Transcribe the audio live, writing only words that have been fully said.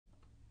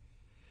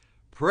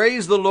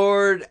Praise the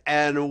Lord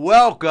and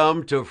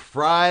welcome to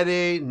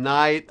Friday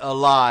Night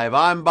Alive.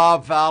 I'm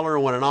Bob Fowler,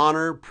 and what an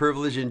honor,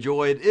 privilege, and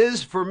joy it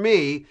is for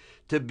me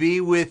to be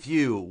with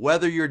you,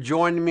 whether you're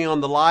joining me on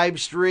the live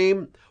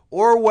stream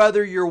or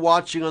whether you're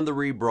watching on the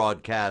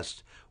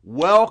rebroadcast.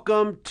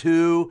 Welcome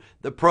to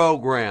the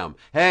program.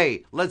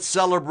 Hey, let's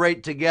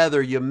celebrate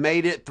together. You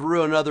made it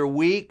through another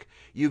week.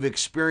 You've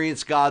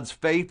experienced God's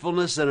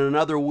faithfulness in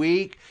another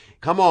week.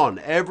 Come on,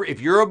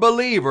 if you're a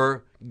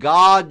believer,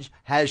 God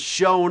has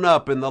shown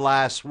up in the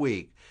last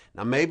week.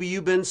 Now, maybe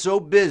you've been so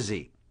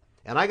busy,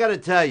 and I got to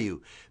tell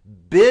you,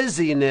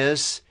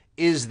 busyness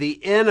is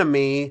the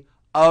enemy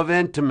of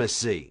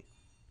intimacy.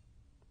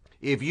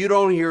 If you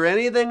don't hear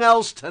anything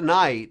else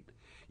tonight,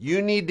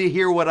 you need to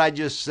hear what I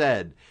just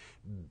said.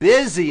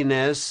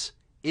 Busyness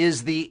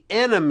is the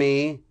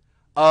enemy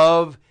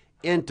of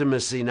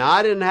intimacy. Now,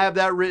 I didn't have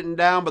that written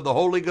down, but the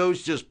Holy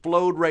Ghost just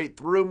flowed right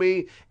through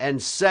me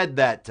and said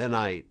that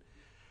tonight.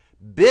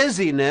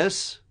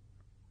 Busyness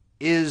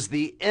is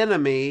the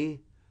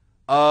enemy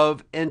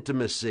of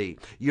intimacy.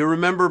 You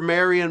remember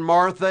Mary and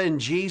Martha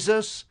and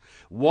Jesus?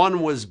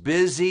 One was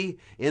busy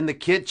in the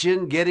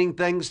kitchen getting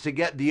things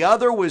together. The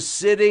other was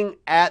sitting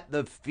at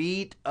the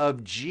feet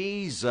of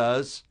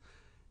Jesus,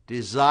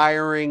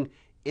 desiring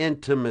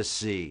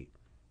intimacy.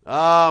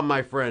 Ah,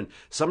 my friend,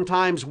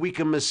 sometimes we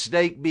can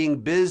mistake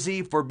being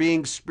busy for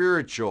being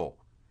spiritual.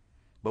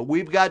 But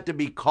we've got to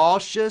be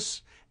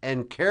cautious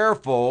and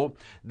careful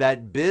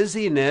that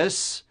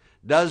busyness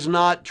does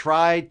not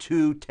try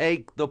to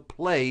take the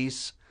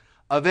place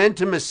of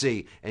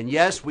intimacy. And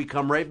yes, we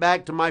come right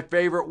back to my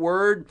favorite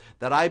word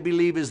that I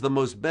believe is the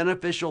most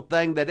beneficial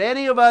thing that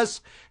any of us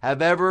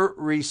have ever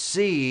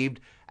received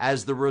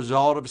as the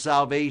result of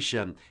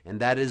salvation, and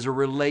that is a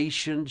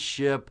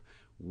relationship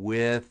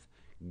with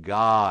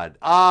God.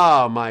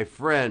 Ah, my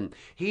friend,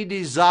 He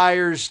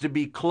desires to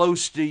be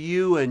close to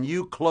you and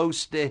you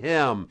close to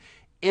Him.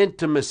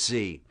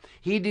 Intimacy.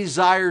 He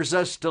desires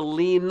us to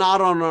lean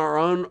not on our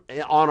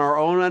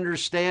own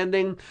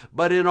understanding,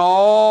 but in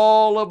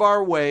all of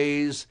our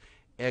ways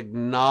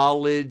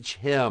acknowledge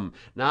Him.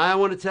 Now, I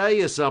want to tell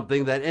you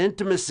something, that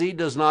intimacy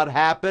does not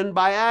happen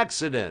by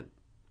accident.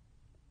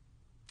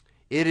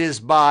 It is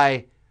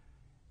by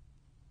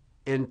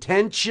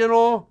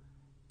intentional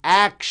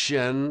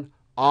action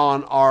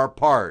on our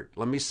part.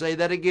 Let me say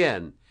that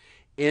again.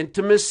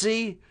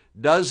 Intimacy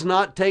does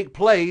not take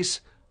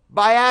place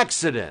by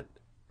accident.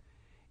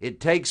 It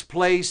takes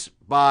place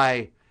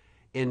by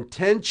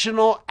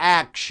intentional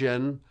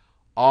action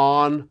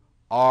on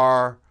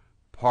our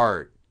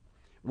part.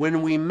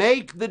 When we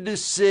make the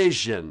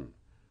decision,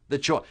 the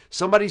choice.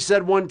 Somebody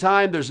said one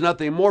time, there's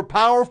nothing more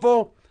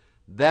powerful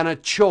than a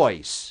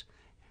choice.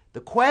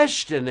 The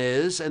question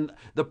is, and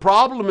the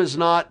problem is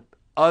not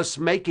us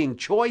making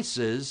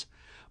choices,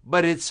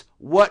 but it's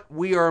what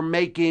we are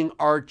making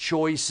our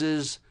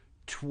choices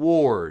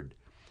toward.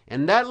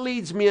 And that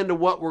leads me into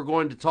what we're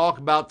going to talk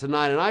about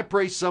tonight. And I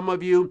pray some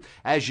of you,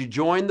 as you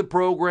join the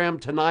program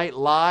tonight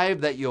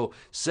live, that you'll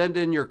send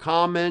in your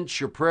comments,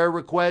 your prayer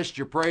requests,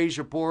 your praise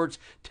reports.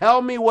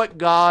 Tell me what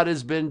God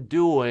has been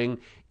doing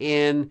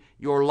in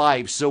your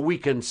life so we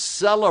can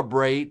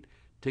celebrate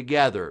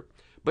together.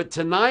 But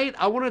tonight,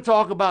 I want to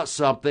talk about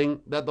something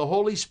that the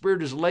Holy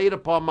Spirit has laid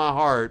upon my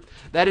heart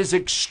that is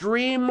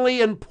extremely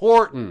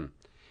important.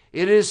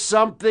 It is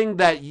something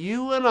that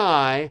you and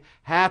I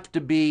have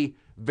to be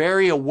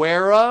very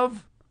aware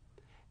of,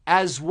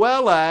 as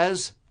well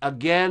as,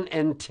 again,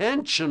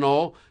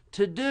 intentional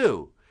to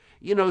do.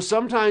 You know,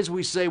 sometimes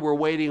we say we're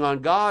waiting on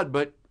God,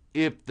 but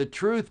if the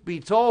truth be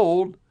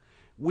told,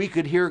 we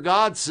could hear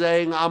God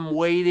saying, I'm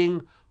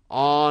waiting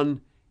on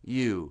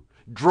you.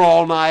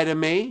 Draw nigh to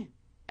me,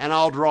 and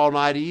I'll draw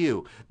nigh to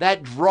you.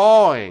 That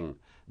drawing,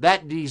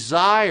 that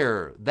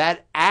desire,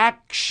 that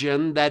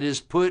action that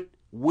is put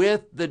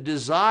with the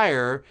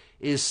desire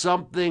is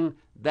something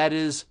that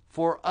is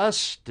for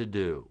us to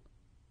do.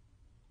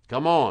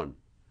 Come on.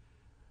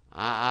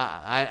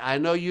 I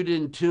know you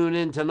didn't tune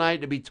in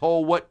tonight to be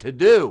told what to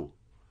do,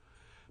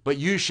 but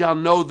you shall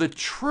know the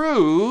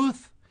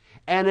truth,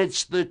 and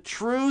it's the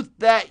truth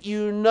that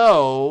you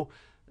know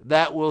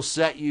that will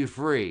set you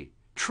free.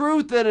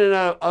 Truth in and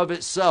of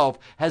itself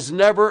has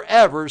never,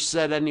 ever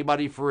set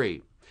anybody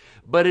free.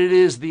 But it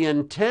is the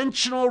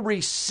intentional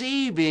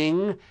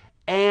receiving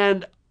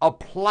and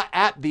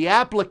the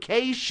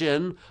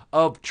application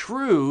of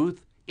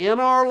truth in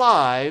our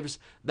lives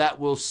that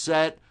will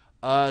set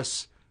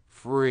us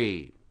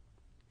free.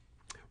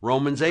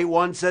 Romans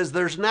 8:1 says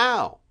there's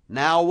now.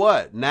 Now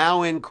what?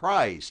 Now in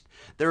Christ.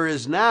 There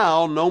is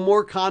now no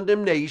more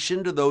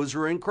condemnation to those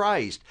who are in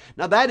Christ.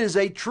 Now that is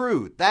a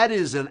truth. That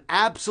is an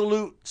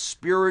absolute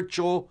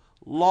spiritual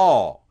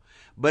law.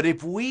 But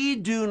if we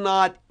do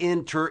not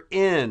enter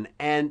in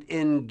and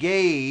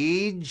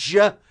engage,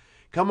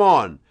 come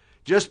on,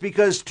 just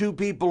because two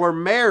people are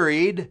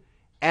married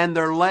and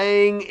they're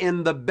laying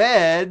in the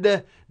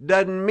bed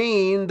doesn't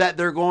mean that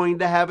they're going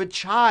to have a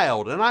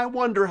child. And I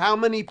wonder how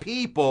many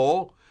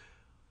people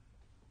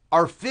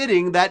are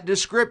fitting that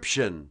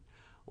description.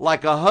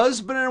 like a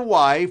husband and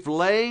wife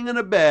laying in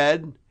a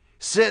bed,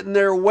 sitting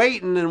there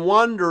waiting and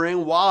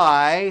wondering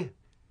why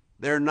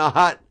they're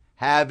not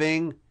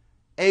having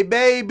a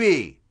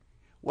baby.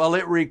 Well,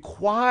 it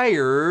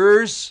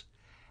requires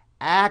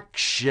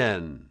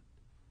action.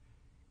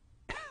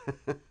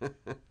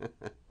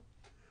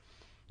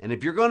 And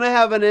if you're going to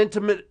have an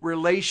intimate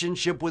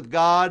relationship with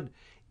God,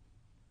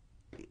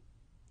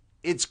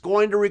 it's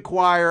going to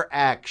require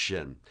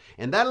action.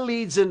 And that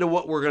leads into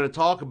what we're going to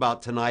talk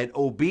about tonight,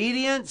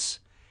 obedience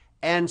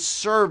and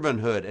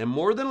servanthood. And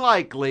more than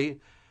likely,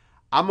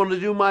 I'm going to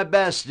do my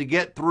best to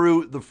get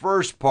through the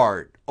first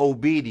part,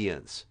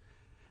 obedience.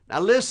 Now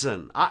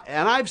listen,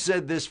 I've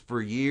said this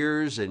for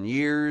years and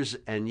years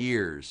and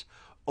years.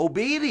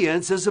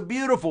 Obedience is a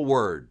beautiful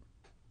word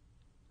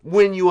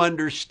when you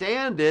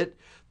understand it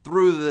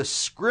through the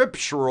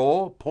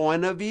scriptural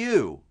point of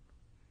view.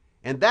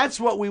 And that's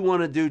what we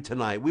want to do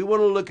tonight. We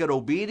want to look at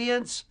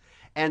obedience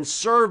and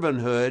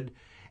servanthood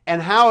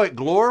and how it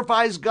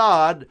glorifies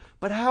God,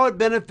 but how it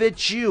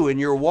benefits you in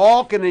your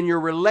walk and in your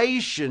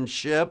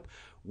relationship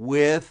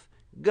with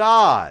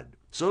God.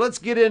 So let's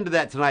get into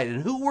that tonight.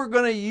 And who we're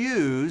going to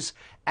use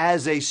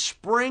as a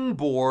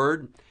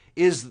springboard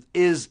is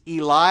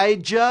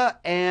Elijah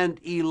and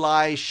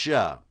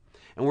Elisha.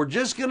 And we're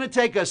just going to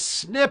take a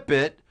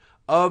snippet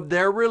of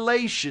their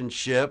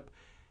relationship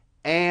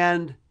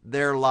and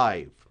their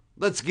life.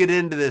 Let's get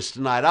into this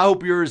tonight. I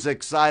hope you're as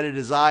excited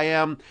as I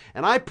am,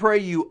 and I pray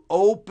you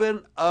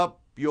open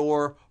up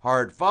your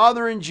heart.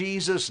 Father, in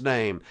Jesus'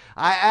 name,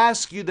 I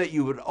ask you that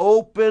you would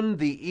open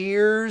the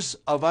ears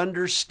of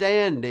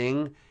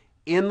understanding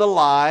in the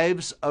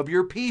lives of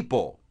your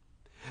people.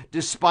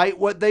 Despite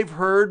what they've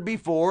heard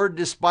before,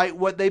 despite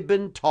what they've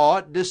been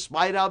taught,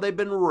 despite how they've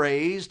been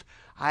raised,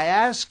 I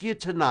ask you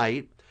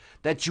tonight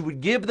that you would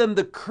give them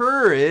the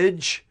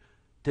courage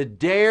to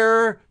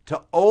dare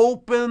to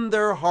open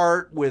their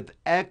heart with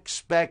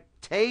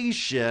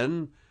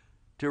expectation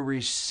to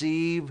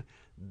receive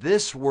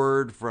this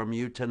word from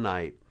you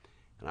tonight.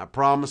 And I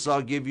promise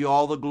I'll give you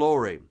all the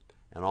glory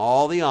and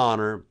all the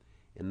honor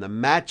in the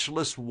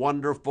matchless,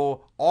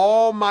 wonderful,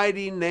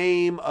 almighty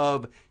name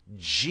of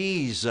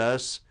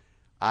Jesus,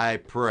 I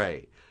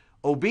pray.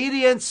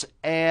 Obedience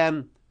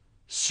and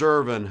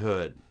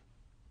servanthood.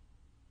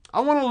 I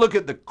want to look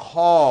at the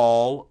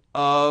call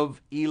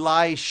of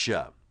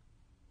Elisha.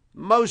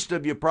 Most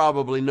of you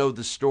probably know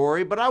the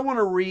story, but I want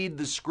to read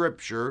the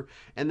scripture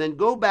and then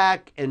go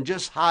back and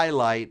just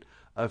highlight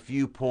a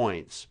few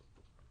points.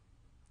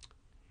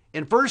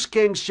 In 1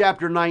 Kings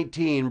chapter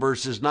 19,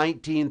 verses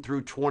 19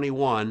 through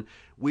 21,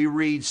 we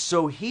read,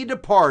 "So he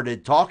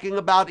departed," talking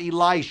about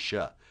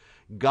Elisha.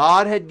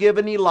 God had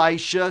given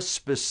Elisha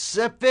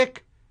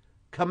specific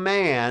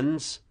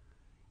commands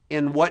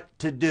in what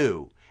to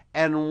do.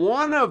 And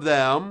one of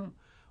them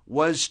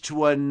was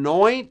to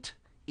anoint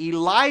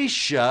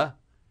Elisha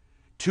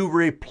to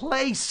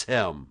replace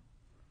him.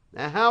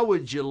 Now, how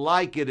would you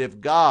like it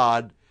if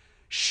God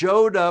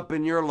showed up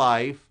in your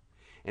life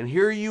and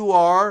here you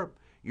are,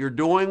 you're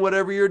doing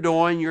whatever you're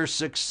doing, you're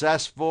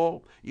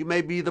successful, you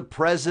may be the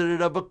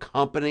president of a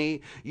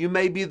company, you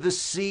may be the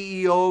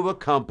CEO of a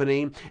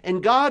company,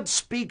 and God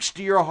speaks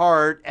to your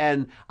heart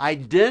and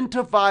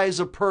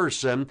identifies a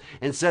person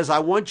and says, I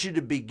want you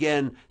to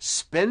begin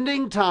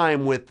spending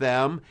time with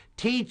them,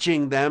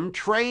 teaching them,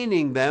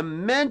 training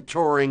them,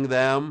 mentoring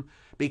them,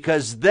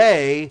 because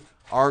they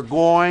are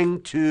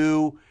going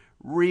to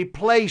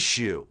replace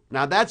you.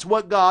 Now, that's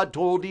what God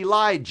told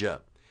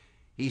Elijah.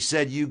 He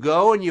said, you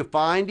go and you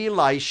find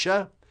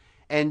Elisha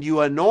and you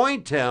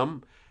anoint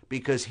him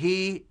because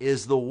he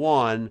is the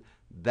one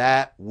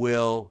that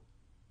will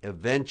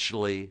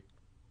eventually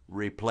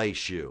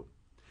replace you.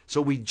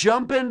 So we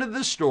jump into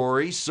the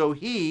story. So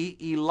he,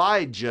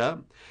 Elijah,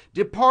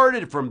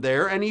 departed from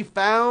there and he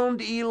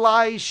found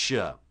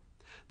Elisha,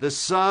 the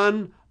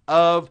son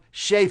of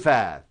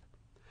Shaphat,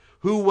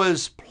 who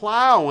was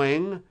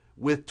plowing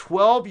with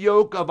 12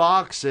 yoke of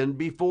oxen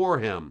before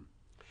him.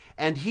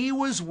 And he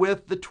was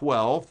with the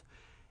 12th.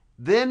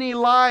 Then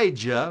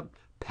Elijah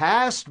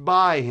passed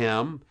by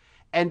him,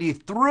 and he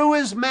threw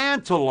his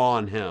mantle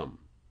on him.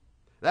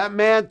 That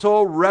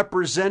mantle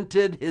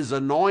represented his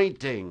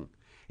anointing,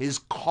 his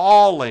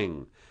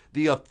calling,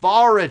 the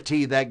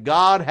authority that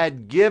God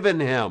had given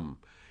him.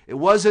 It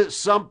wasn't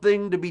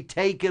something to be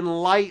taken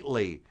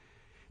lightly.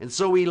 And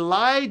so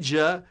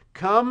Elijah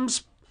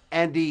comes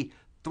and he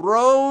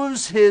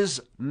throws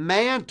his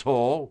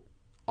mantle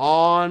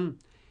on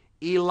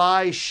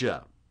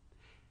Elisha.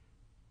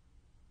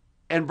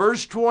 And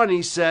verse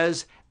 20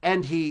 says,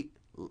 and he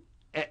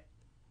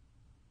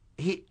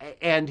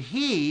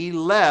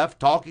left,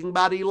 talking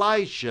about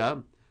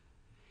Elisha,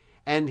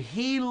 and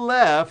he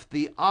left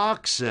the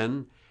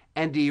oxen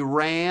and he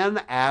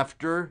ran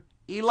after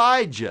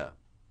Elijah.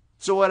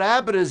 So what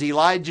happened is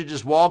Elijah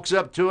just walks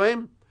up to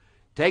him,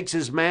 takes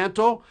his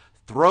mantle,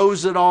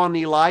 throws it on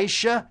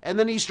Elisha, and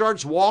then he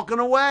starts walking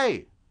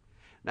away.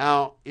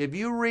 Now, if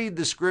you read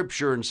the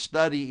scripture and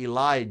study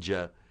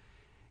Elijah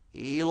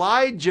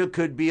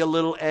could be a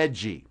little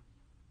edgy.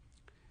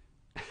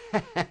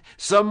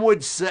 Some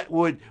would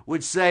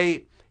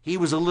say he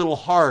was a little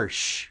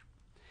harsh.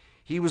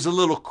 He was a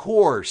little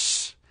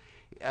coarse.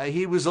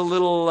 He was a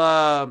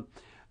little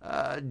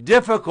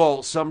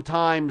difficult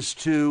sometimes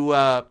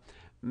to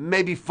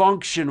maybe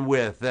function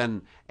with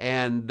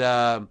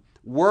and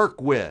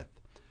work with.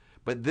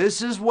 But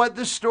this is what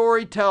the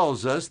story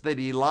tells us, that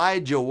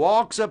Elijah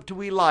walks up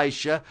to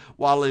Elisha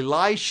while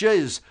Elisha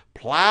is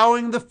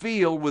plowing the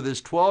field with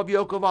his 12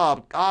 yoke of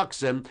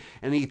oxen,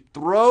 and he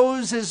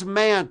throws his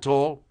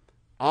mantle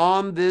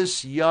on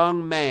this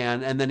young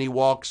man, and then he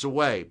walks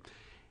away.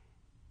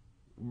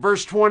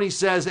 Verse 20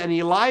 says, and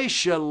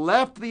Elisha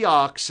left the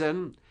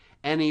oxen,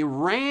 and he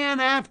ran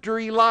after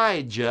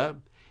Elijah,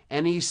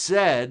 and he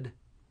said,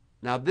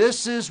 now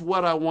this is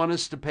what I want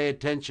us to pay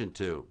attention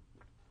to,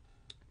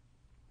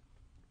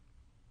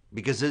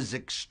 because it's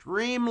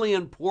extremely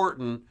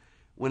important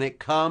when it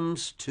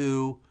comes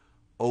to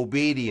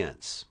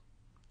obedience.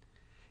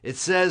 It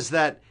says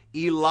that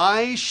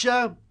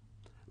Elisha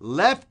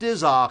left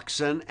his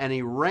oxen and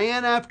he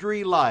ran after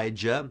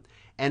Elijah,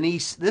 and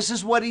this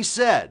is what he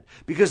said,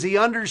 because he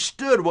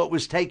understood what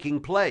was taking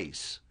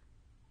place.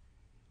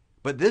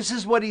 But this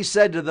is what he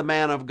said to the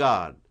man of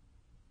God.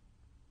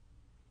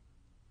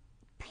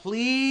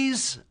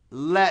 Please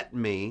let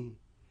me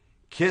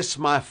kiss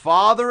my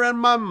father and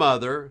my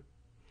mother,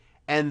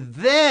 and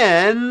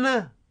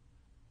then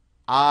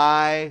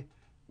I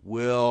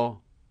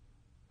will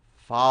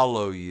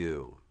follow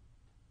you.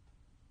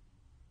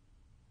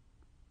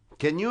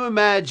 Can you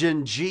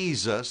imagine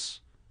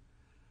Jesus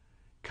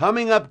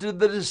coming up to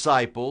the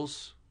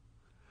disciples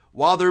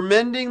while they're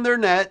mending their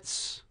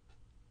nets,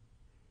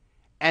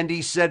 and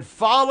he said,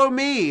 follow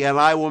me and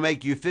I will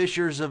make you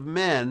fishers of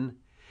men.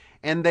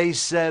 And they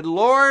said,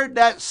 Lord,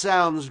 that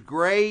sounds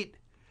great,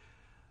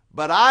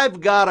 but I've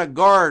got a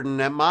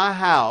garden at my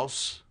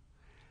house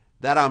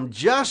that I'm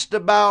just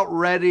about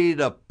ready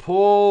to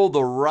pull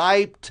the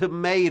ripe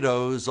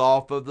tomatoes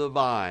off of the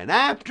vine.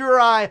 After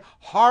I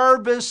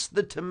harvest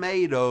the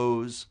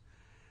tomatoes,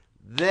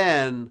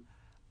 then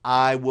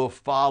I will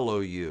follow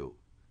you.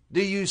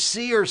 Do you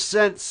see or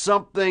sense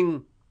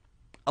something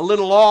a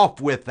little off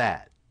with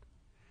that?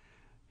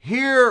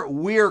 Here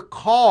we're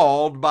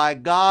called by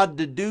God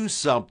to do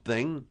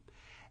something,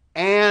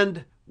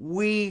 and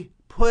we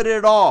put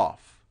it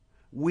off.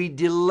 We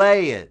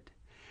delay it.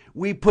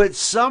 We put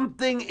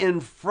something in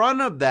front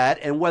of that,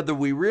 and whether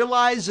we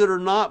realize it or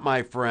not,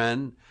 my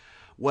friend,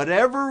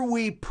 whatever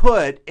we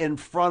put in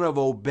front of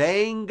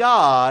obeying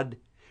God,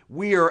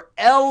 we are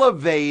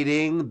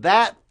elevating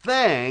that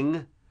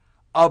thing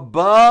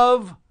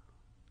above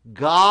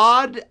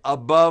God,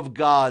 above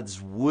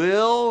God's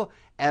will,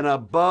 and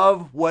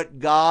above what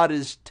God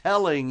is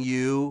telling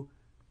you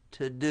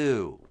to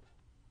do.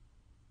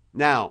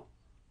 Now,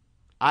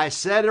 I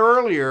said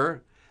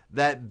earlier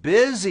that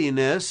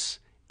busyness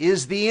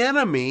is the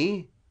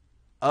enemy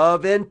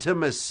of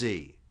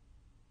intimacy.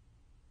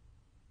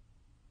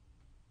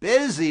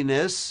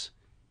 Busyness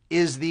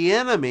is the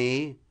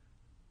enemy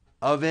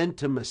of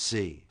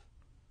intimacy.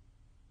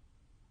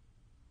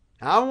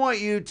 I want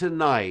you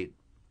tonight,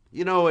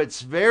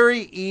 it's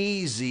very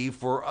easy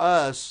for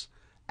us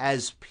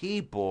as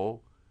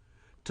people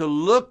to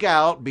look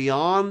out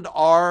beyond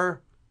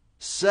ourselves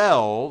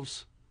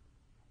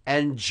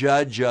and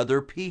judge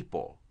other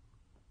people.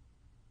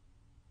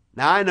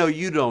 Now, I know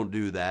you don't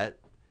do that,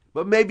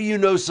 but maybe you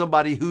know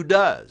somebody who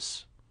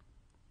does.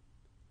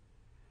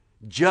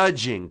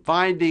 Judging,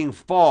 finding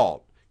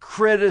fault,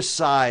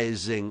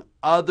 criticizing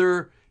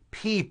other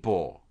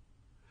people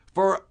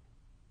for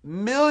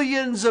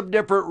millions of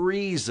different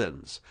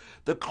reasons.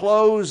 The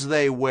clothes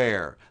they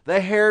wear, the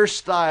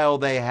hairstyle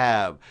they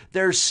have,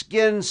 their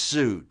skin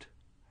suit.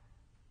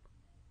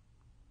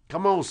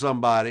 Come on,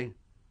 somebody.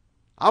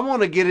 I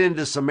want to get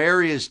into some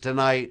areas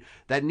tonight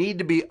that need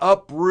to be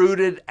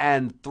uprooted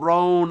and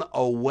thrown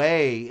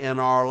away in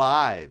our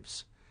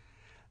lives.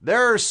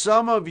 There are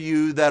some of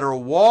you that are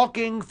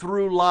walking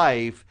through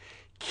life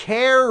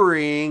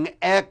carrying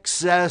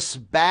excess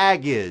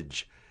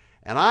baggage.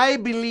 And I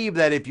believe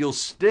that if you'll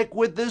stick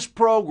with this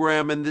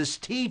program and this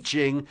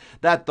teaching,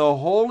 that the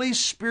Holy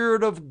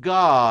Spirit of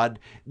God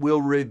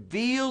will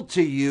reveal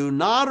to you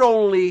not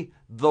only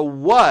the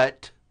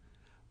what,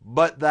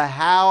 but the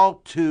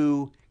how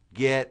to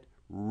get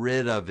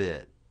rid of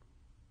it.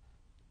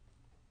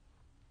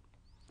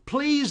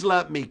 Please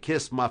let me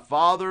kiss my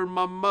father and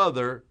my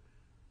mother,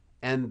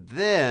 and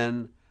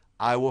then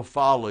I will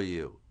follow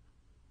you.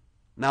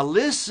 Now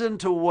listen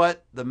to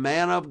what the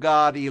man of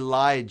God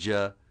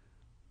Elijah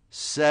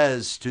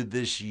says to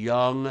this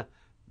young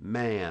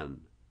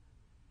man.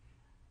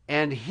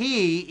 And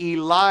he,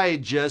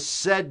 Elijah,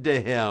 said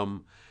to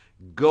him,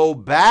 go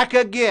back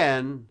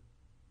again,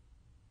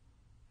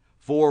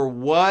 for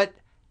what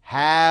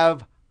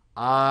have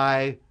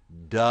I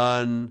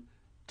done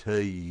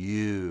to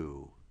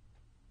you?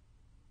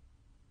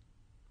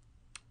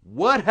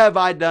 What have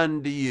I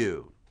done to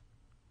you?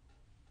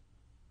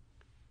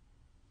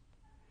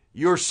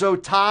 You're so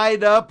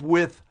tied up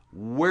with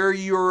where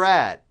you're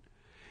at.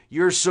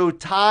 You're so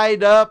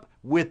tied up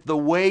with the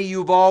way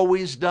you've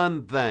always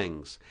done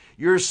things.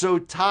 You're so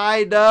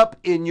tied up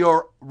in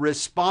your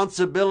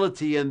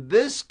responsibility, in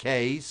this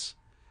case,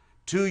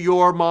 to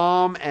your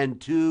mom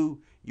and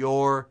to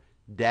your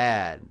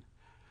dad.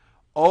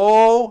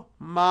 Oh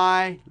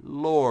my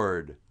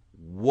Lord,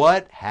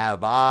 what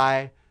have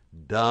I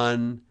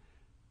done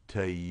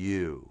to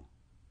you?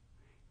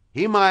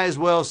 He might as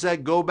well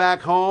said, go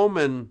back home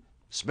and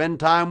spend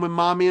time with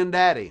mommy and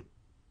daddy.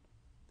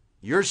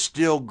 You're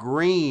still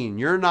green.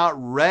 You're not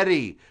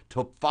ready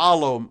to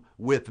follow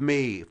with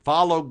me,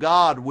 follow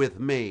God with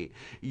me.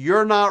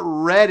 You're not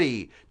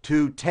ready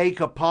to take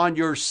upon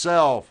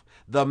yourself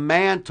the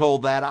mantle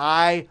that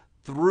I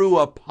threw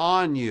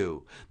upon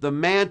you, the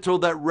mantle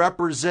that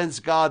represents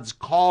God's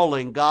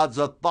calling, God's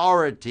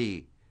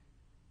authority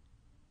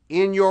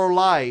in your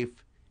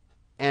life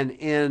and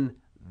in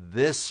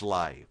this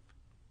life.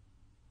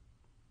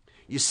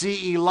 You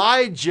see,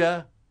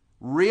 Elijah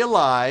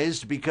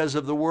realized, because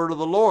of the word of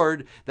the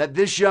Lord, that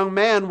this young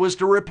man was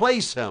to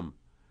replace him.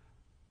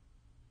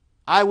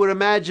 I would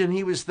imagine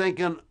he was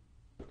thinking,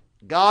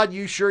 God,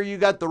 you sure you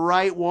got the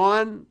right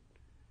one?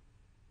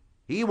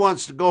 He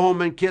wants to go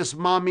home and kiss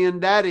mommy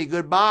and daddy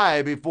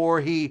goodbye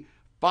before he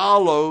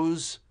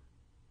follows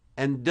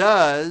and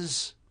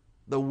does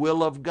the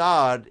will of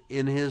God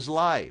in his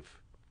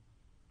life.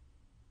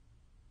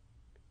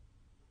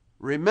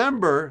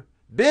 Remember,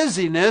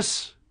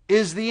 busyness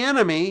is the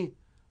enemy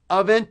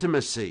of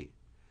intimacy.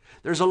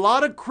 There's a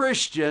lot of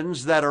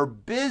Christians that are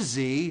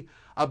busy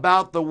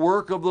about the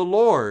work of the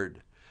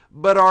Lord,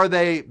 but are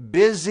they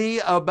busy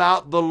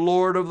about the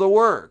Lord of the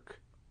work?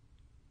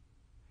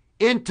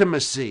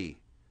 Intimacy,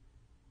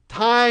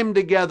 time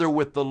together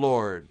with the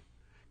Lord,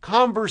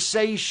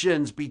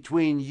 conversations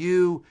between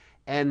you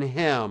and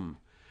Him,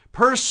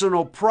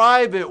 personal,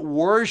 private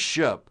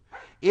worship,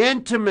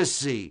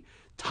 intimacy,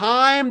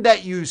 time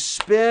that you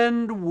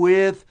spend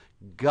with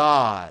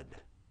God.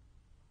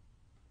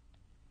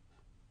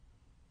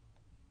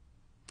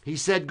 He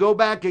said, go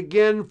back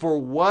again, for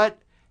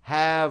what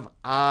have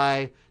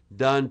I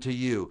done to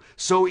you?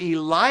 So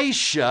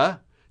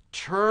Elisha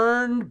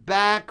turned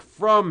back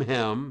from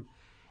him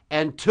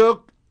and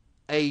took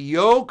a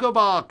yoke of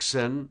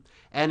oxen,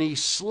 and he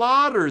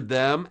slaughtered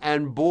them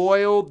and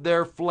boiled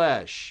their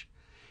flesh,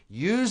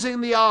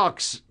 using the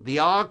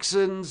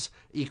oxen's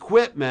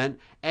equipment,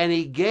 and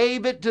he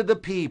gave it to the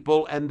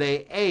people, and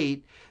they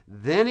ate.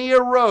 Then he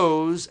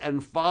arose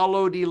and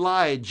followed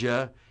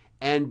Elijah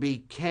and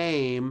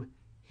became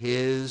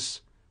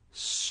his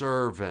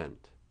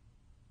servant.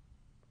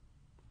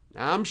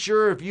 Now, I'm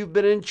sure if you've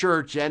been in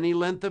church any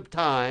length of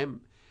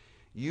time,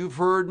 you've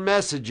heard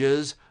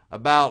messages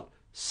about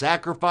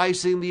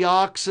sacrificing the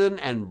oxen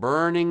and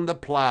burning the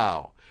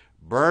plow,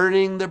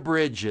 burning the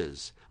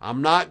bridges.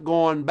 I'm not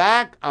going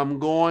back, I'm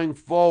going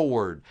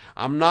forward.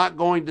 I'm not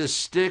going to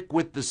stick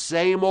with the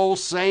same old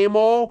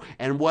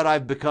and what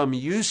I've become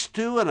used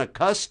to and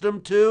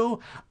accustomed to.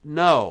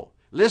 No.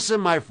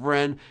 Listen, my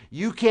friend,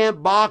 you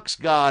can't box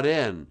God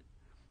in.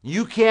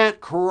 You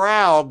can't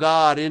corral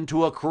God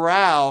into a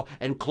corral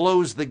and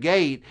close the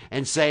gate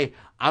and say,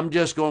 I'm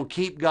just going to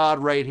keep God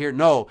right here.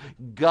 No,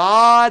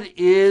 God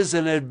is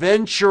an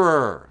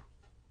adventurer.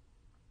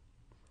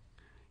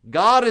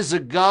 God is a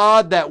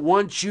God that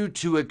wants you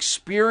to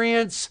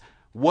experience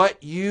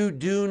what you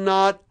do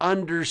not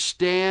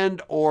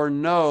understand or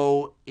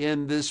know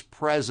in this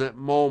present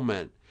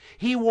moment.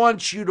 He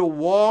wants you to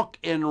walk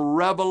in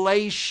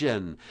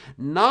revelation.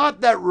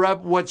 Not that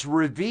what's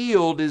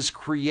revealed is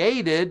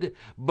created,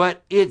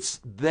 but it's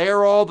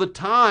there all the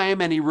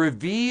time, and He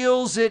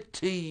reveals it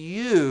to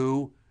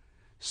you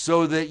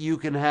so that you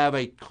can have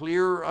a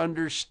clearer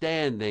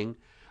understanding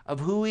of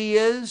who He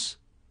is,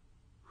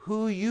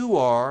 who you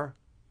are,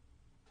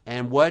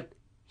 and what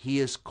He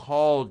has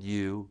called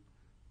you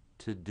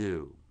to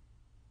do.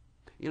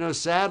 You know,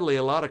 sadly,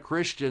 a lot of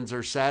Christians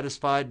are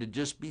satisfied to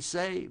just be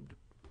saved.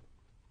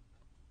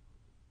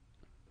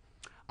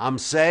 I'm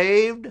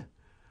saved.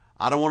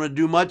 I don't want to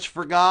do much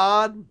for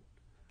God.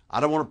 I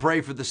don't want to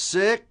pray for the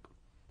sick.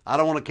 I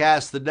don't want to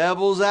cast the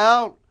devils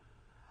out.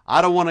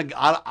 I don't want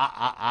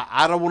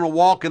to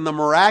walk in the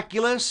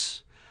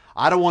miraculous.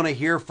 I don't want to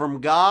hear from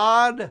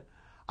God.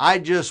 I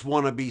just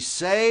want to be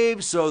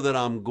saved so that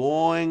I'm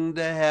going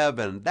to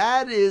heaven.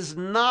 That is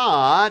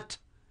not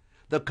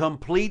the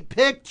complete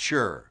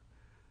picture.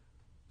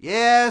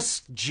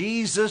 Yes,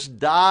 Jesus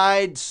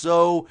died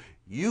so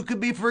you could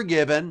be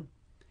forgiven,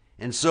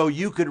 and so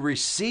you could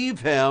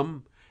receive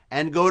Him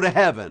and go to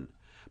heaven.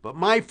 But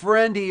my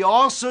friend, He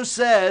also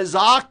says,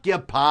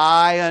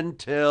 occupy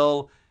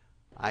until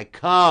I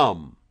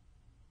come.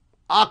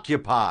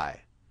 Occupy.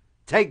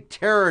 Take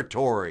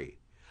territory.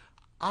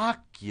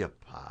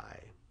 Occupy.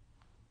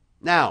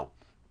 Now,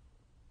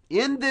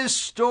 in this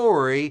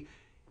story,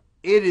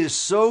 it is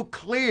so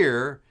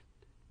clear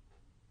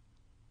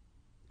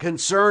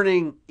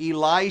concerning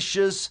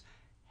Elisha's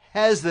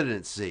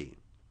hesitancy.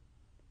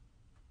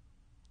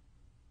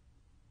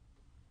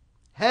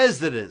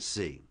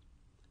 Hesitancy,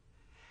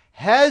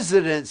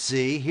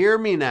 hear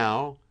me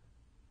now.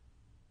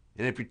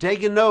 And if you're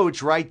taking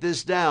notes, write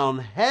this down.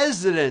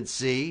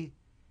 Hesitancy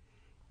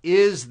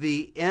is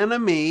the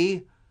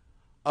enemy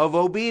of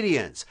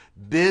obedience.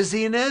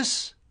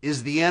 Busyness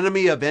is the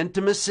enemy of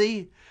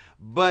intimacy,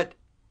 but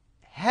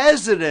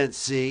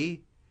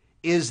hesitancy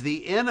is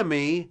the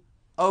enemy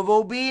of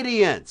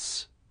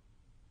obedience.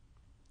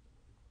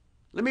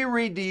 Let me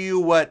read to you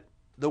what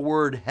the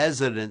word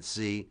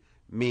hesitancy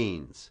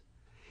means.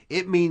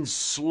 It means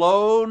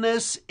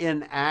slowness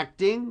in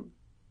acting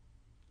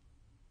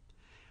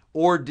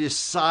or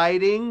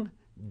deciding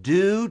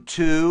due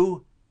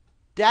to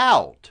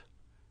doubt.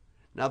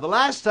 Now, the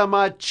last time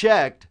I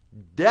checked,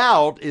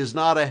 doubt is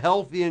not a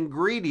healthy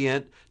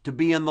ingredient to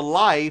be in the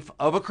life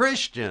of a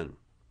Christian.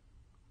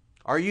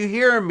 Are you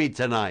hearing me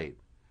tonight?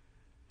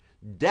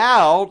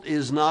 Doubt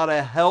is not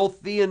a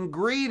healthy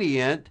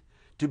ingredient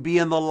to be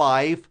in the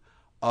life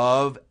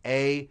of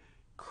a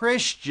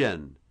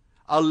Christian.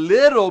 A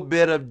little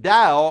bit of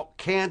doubt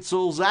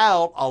cancels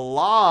out a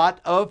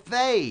lot of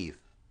faith.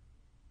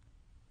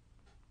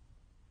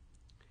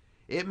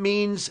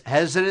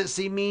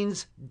 Hesitancy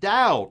means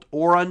doubt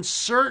or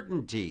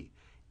uncertainty,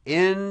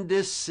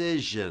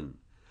 indecision,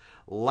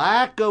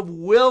 lack of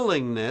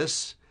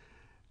willingness.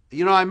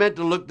 I meant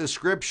to look the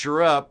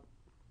scripture up,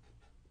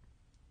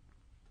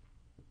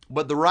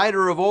 but the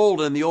writer of old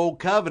in the Old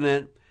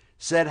Covenant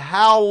said,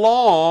 "How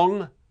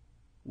long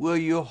will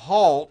you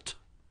halt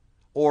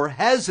or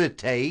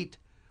hesitate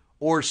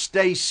or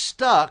stay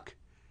stuck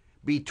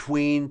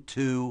between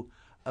two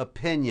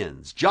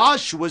opinions?"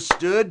 Joshua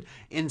stood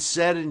and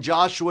said in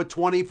Joshua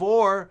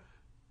 24,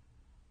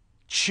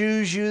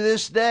 "Choose you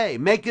this day,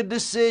 make a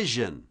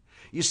decision."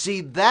 You see,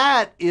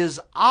 that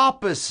is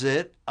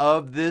opposite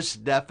of this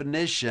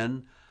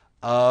definition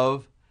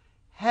of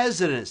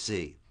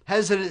hesitancy.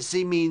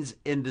 Hesitancy means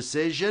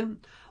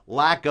indecision,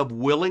 lack of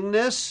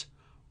willingness,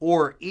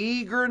 or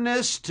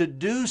eagerness to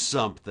do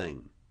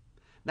something.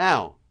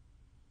 Now,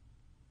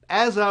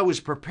 as I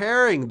was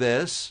preparing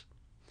this,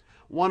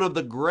 one of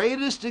the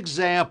greatest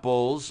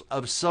examples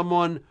of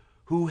someone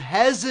who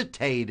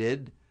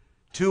hesitated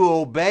to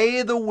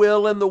obey the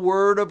will and the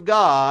word of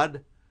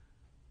God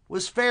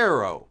was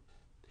Pharaoh.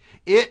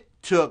 It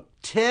took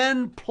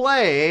 10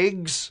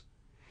 plagues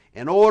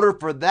in order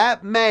for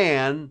that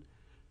man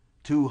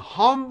to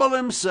humble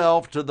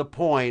himself to the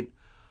point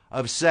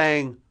of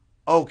saying,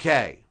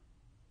 "Okay,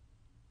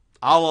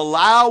 I'll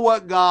allow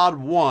what God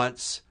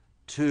wants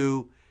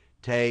to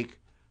take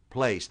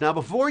place." Now,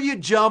 before you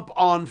jump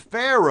on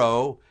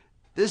Pharaoh,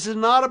 this is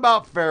not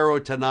about Pharaoh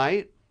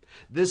tonight.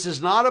 This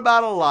is not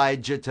about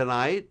Elijah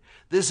tonight.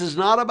 This is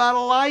not about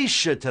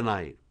Elisha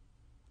tonight.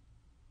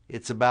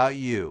 It's about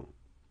you.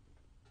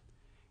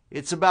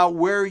 It's about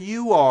where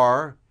you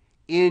are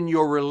in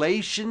your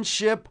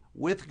relationship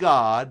with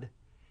God,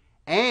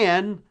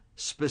 and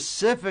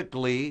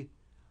specifically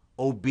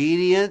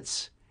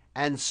obedience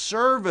and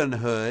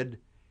servanthood,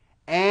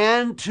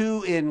 and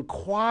to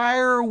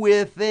inquire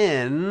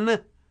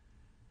within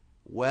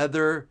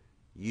whether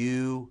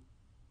you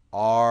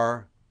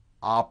are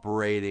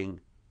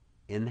operating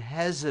in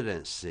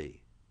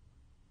hesitancy.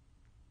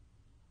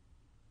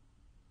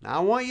 Now, I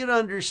want you to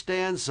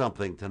understand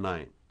something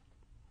tonight.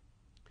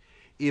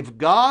 If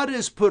God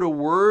has put a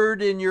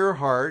word in your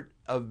heart,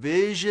 a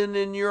vision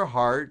in your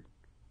heart,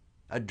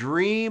 a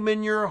dream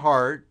in your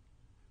heart,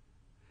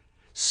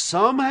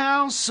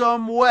 somehow,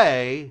 some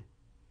way,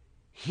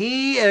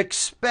 He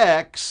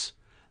expects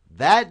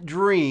that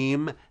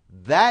dream,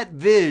 that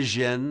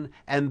vision,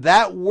 and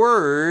that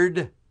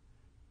word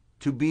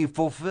to be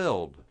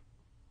fulfilled.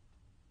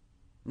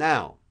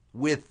 Now,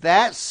 with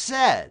that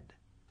said,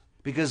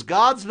 because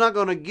God's not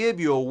going to give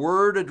you a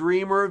word, a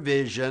dream, or a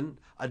vision,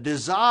 a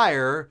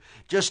desire,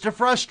 just to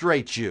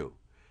frustrate you.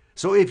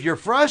 So if you're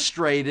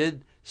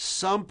frustrated,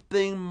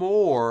 something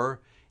more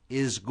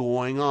is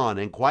going on.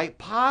 And quite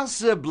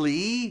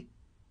possibly,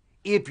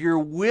 if you're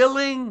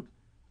willing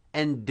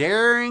and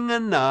daring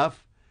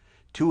enough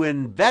to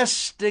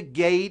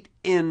investigate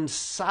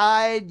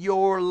inside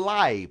your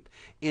life,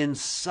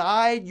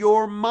 inside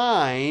your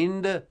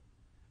mind,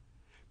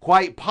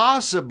 quite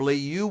possibly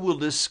you will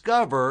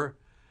discover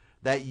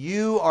that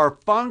you are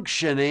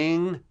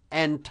functioning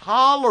and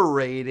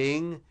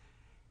tolerating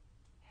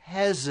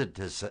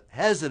hesitancy.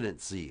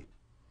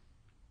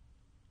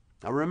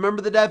 Now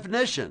remember the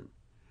definition.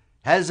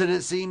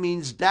 Hesitancy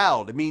means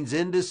doubt. It means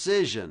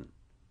indecision.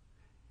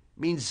 It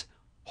means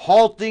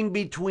halting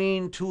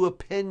between two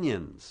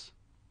opinions.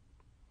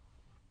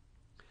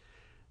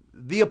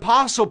 The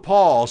Apostle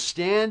Paul,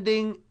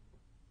 standing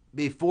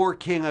before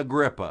King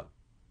Agrippa,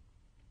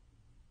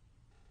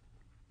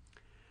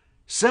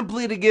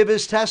 simply to give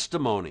his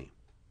testimony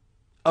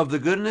of the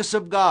goodness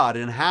of God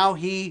and how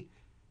he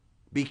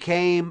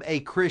became a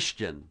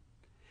Christian.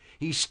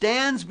 He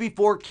stands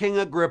before King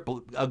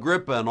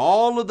Agrippa and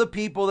all of the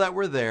people that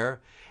were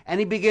there, and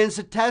he begins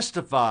to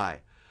testify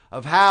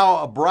of how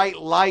a bright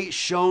light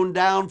shone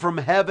down from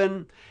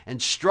heaven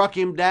and struck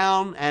him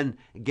down and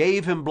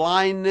gave him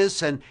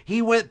blindness. And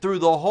he went through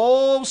the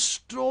whole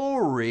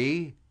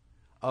story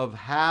of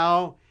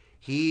how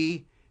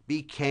he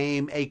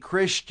became a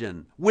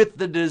Christian with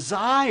the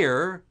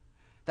desire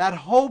that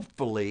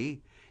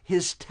hopefully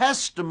his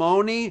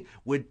testimony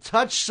would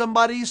touch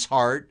somebody's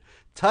heart,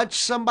 touch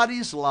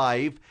somebody's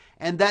life,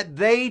 and that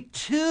they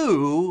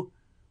too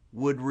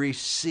would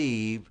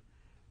receive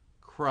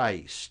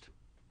Christ.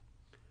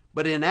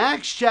 But in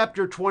Acts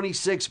chapter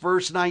 26,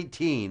 verse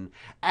 19,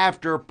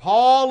 after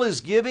Paul is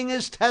giving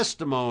his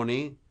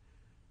testimony,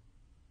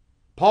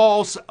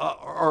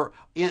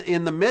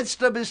 in the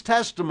midst of his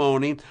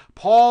testimony,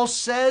 Paul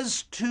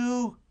says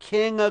to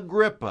King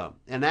Agrippa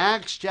in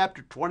Acts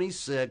chapter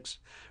 26,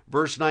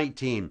 verse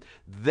 19,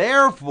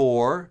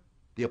 "Therefore,"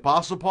 the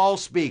Apostle Paul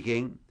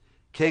speaking,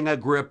 "King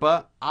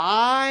Agrippa,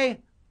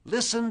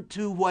 listen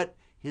to what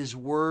his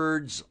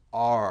words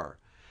are.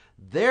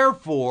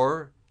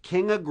 Therefore,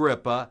 King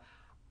Agrippa,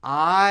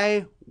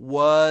 I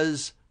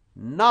was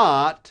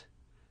not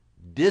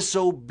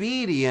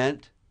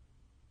disobedient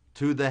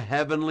to the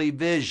heavenly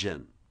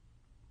vision."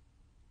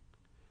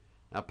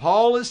 Now,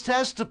 Paul is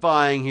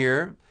testifying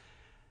here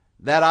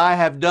that I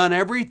have done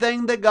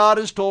everything that God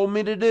has told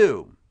me to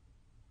do.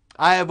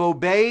 I have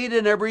obeyed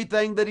in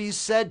everything that He's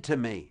said to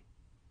me.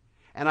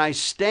 And I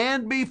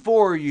stand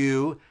before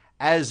you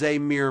as a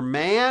mere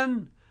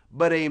man,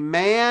 but a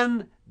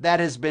man that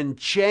has been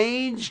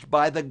changed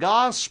by the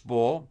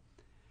gospel,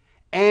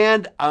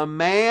 and a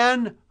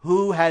man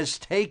who has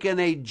taken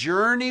a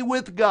journey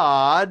with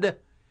God,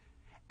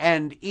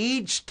 and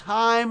each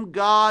time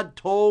God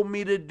told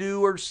me to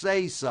do or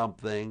say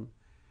something,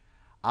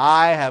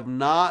 I have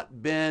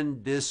not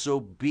been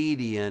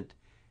disobedient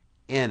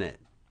in it.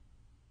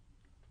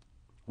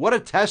 What a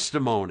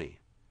testimony.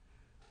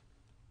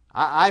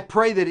 I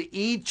pray that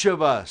each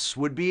of us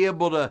would be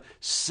able to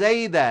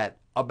say that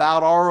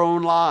about our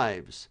own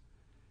lives.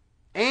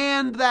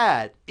 And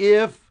that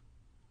if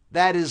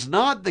that is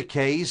not the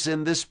case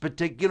in this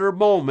particular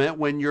moment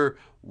when you're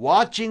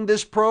watching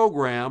this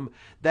program,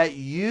 that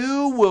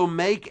you will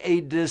make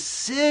a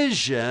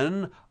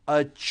decision,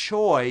 a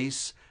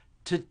choice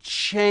to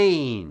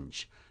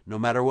change, no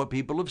matter what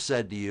people have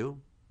said to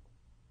you,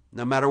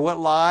 no matter what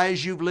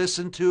lies you've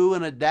listened to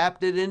and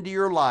adapted into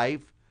your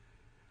life.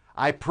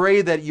 I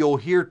pray that you'll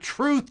hear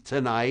truth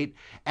tonight,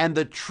 and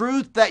the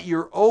truth that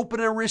you're open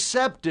and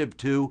receptive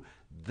to,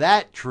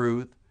 that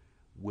truth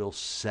will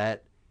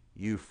set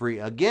you free.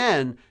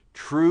 Again,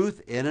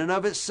 truth in and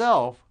of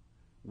itself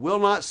will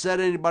not set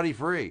anybody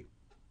free.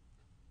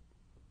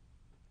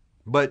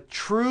 But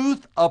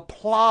truth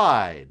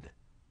applied,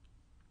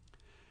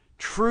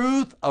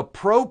 truth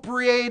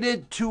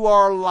appropriated to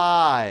our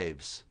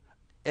lives,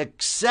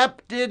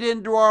 accepted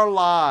into our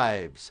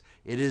lives,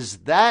 it is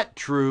that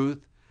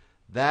truth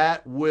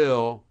that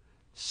will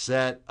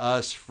set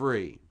us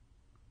free.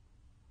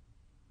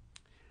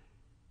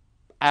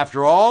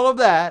 After all of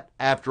that,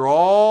 after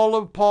all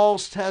of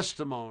Paul's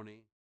testimony,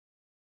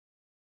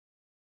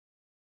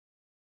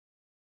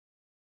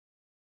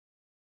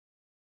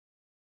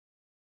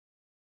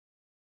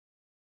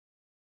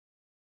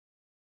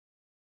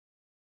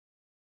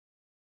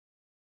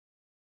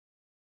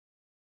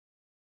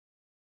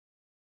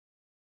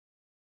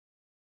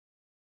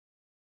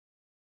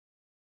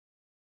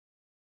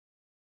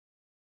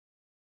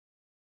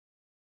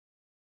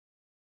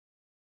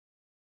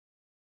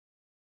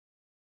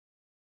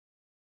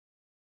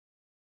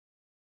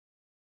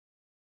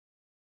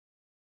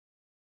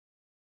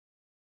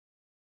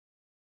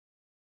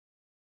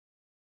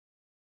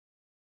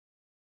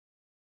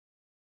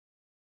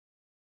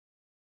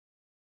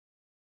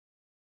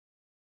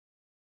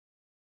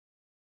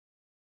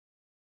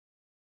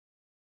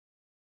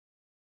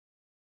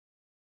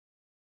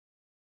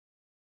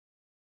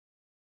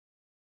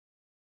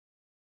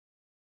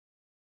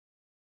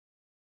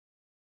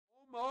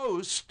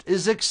 almost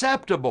is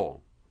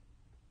acceptable.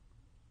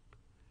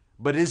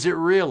 But is it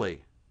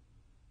really?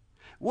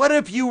 What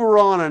if you were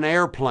on an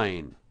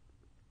airplane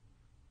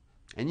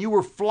and you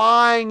were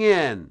flying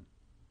in,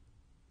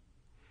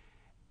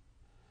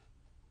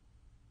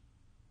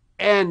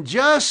 and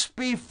just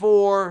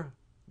before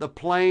the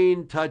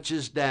plane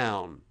touches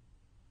down,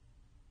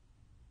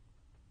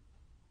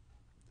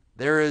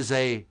 there is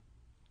a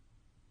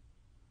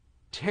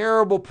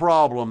terrible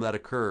problem that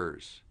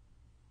occurs,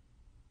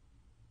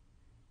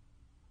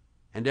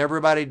 and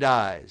everybody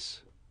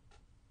dies?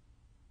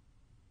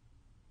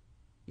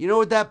 You know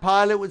what that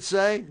pilot would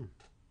say?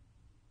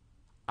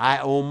 I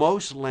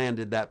almost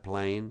landed that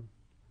plane.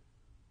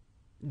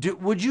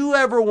 Would you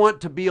ever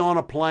want to be on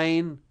a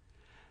plane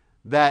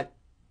that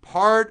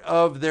part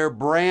of their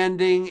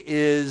branding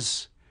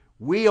is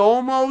we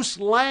almost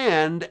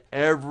land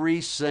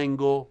every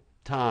single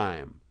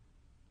time?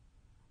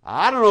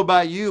 I don't know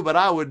about you, but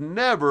I would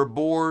never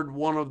board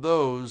one of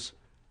those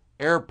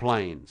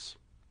airplanes.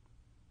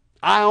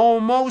 I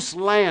almost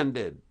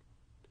landed.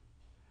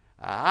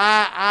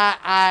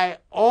 I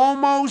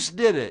almost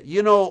did it.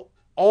 You know,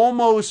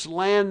 almost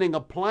landing a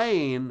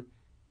plane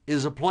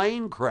is a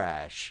plane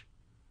crash.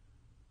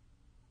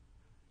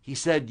 He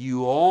said,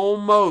 you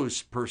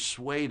almost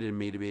persuaded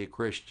me to be a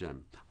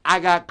Christian. I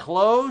got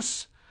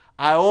close.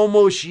 I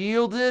almost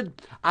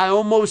yielded. I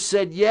almost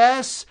said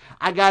yes.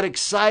 I got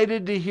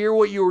excited to hear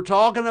what you were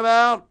talking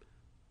about.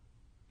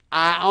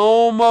 I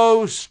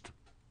almost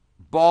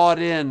bought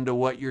into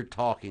what you're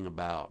talking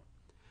about.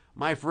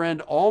 My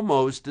friend,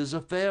 almost is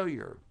a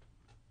failure.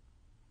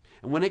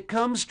 And when it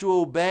comes to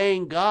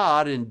obeying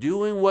God and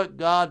doing what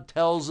God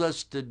tells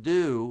us to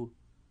do,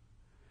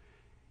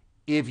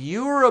 if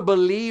you're a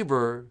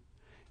believer,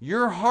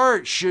 your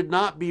heart should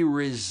not be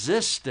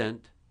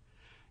resistant.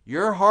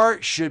 Your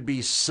heart should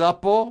be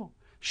supple,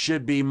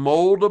 should be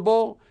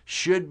moldable,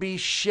 should be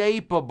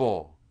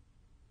shapeable.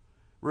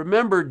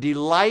 Remember,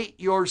 delight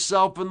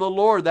yourself in the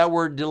Lord. That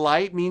word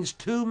delight means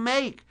to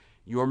make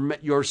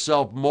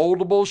yourself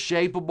moldable,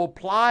 shapeable,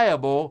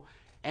 pliable,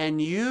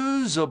 and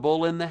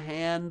usable in the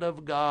hand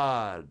of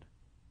God.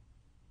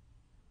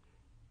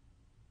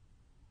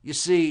 You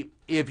see,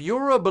 if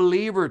you're a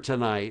believer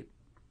tonight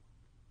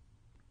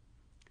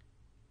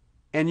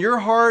and your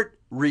heart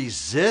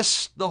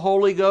resists the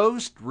Holy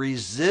Ghost,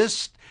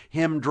 resist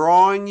Him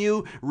drawing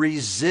you,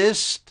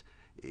 resist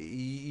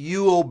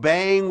you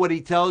obeying what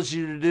He tells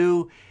you to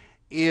do,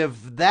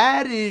 if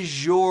that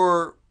is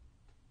your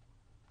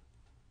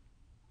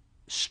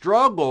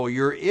struggle,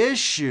 your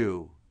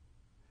issue,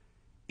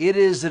 it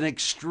is an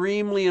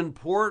extremely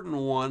important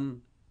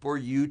one for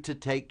you to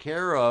take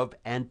care of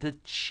and to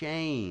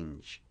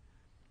change.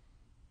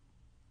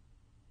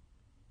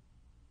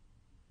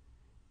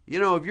 You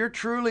know, if you're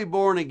truly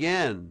born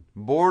again,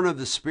 born of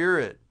the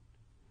Spirit,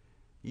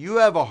 you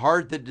have a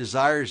heart that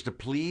desires to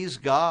please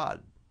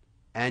God.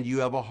 And you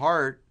have a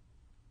heart,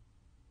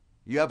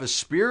 you have a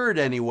spirit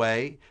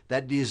anyway,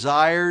 that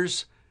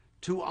desires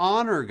to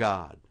honor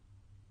God.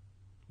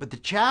 But the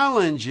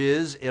challenge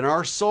is in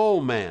our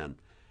soul, man.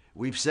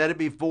 We've said it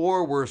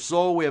before, we're a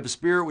soul, we have a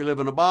spirit, we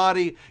live in a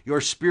body. Your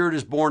spirit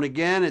is born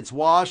again, it's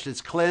washed,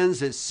 it's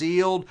cleansed, it's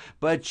sealed.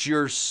 But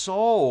your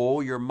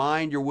soul, your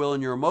mind, your will,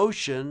 and your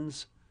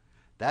emotions,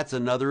 that's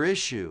another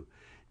issue.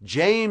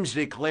 James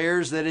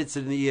declares that it's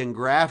in the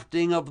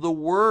engrafting of the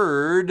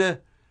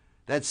Word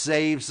that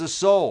saves the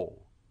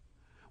soul.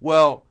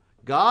 Well,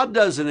 God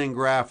doesn't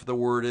engraft the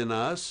Word in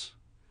us.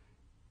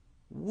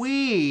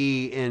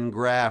 We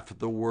engraft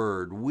the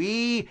Word.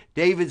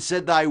 David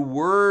said, Thy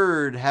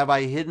Word have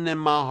I hidden in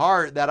my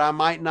heart, that I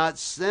might not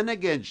sin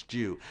against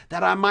you,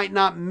 that I might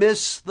not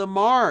miss the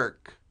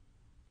mark.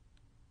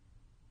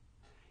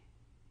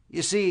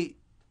 You see,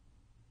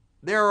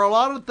 there are a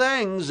lot of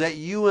things that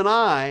you and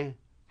I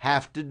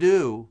have to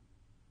do,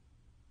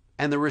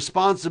 and the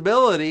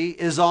responsibility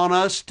is on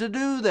us to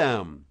do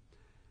them.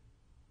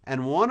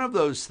 And one of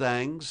those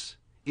things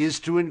is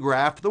to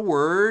engraft the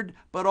Word,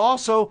 but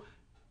also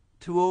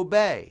to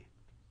obey.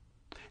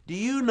 Do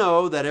you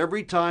know that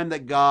every time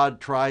that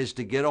God tries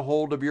to get a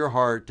hold of your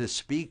heart to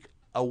speak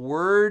a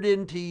word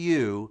into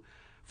you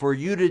for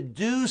you to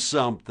do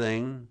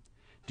something,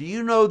 do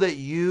you know that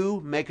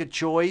you make a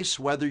choice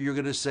whether you're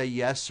going to say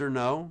yes or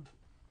no?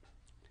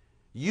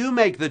 You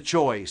make the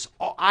choice.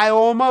 I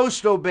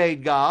almost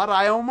obeyed God.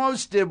 I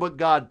almost did what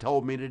God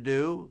told me to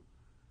do.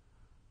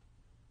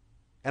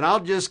 And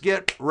I'll just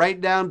get right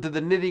down to the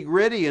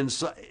nitty-gritty, and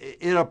so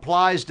it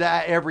applies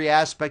to every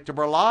aspect of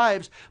our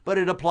lives, but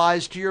it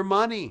applies to your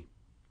money.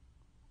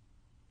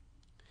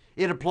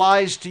 It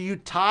applies to you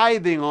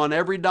tithing on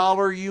every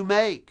dollar you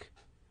make,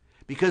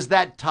 because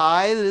that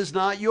tithe is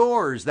not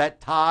yours.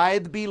 That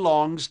tithe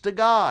belongs to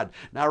God.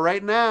 Now,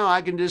 right now,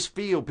 I can just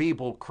feel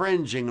people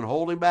cringing and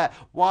holding back.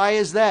 Why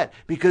is that?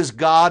 Because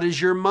God is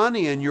your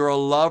money, and you're a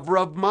lover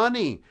of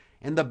money.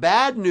 And the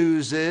bad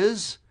news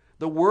is,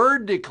 the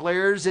Word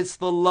declares it's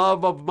the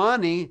love of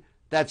money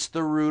that's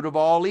the root of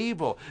all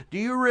evil. Do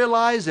you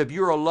realize if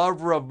you're a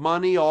lover of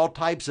money, all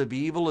types of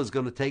evil is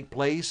going to take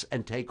place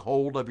and take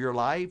hold of your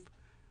life?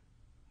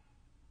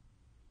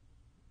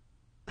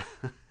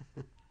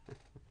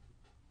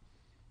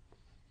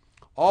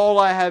 All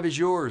I have is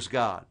yours,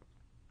 God.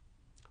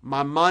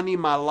 My money,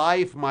 my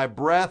life, my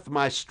breath,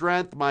 my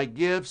strength, my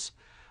gifts,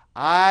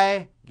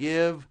 I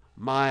give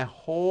my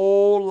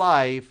whole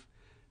life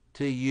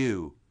to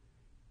you.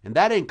 And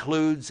that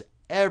includes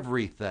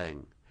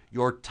everything.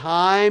 Your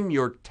time,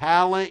 your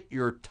talent,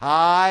 your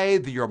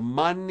tithe, your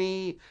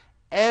money,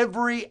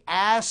 every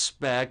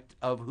aspect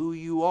of who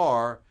you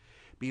are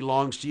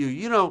belongs to you.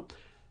 You know,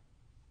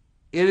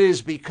 it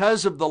is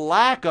because of the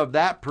lack of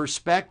that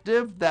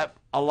perspective that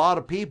a lot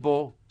of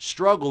people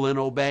struggle in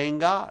obeying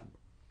God.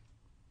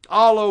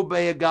 I'll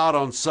obey God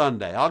on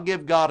Sunday. I'll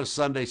give God a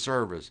Sunday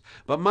service.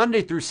 But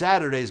Monday through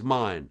Saturday is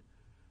mine.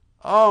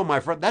 Oh, my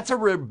friend, that's a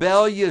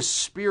rebellious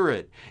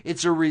spirit.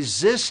 It's a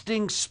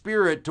resisting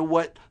spirit to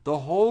what the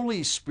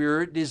Holy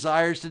Spirit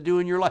desires to do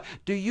in your life.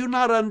 Do you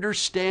not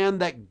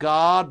understand that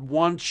God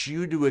wants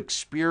you to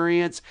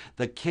experience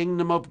the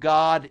kingdom of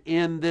God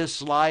in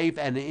this life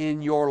and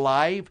in your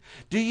life?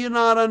 Do you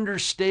not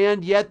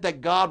understand yet that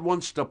God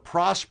wants to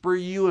prosper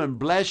you and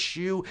bless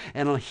you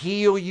and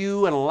heal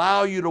you and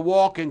allow you to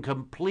walk in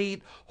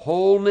complete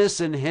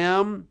wholeness in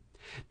Him?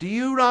 Do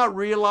you not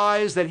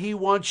realize that He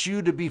wants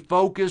you to be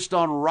focused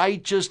on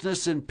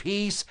righteousness and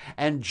peace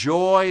and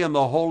joy in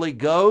the Holy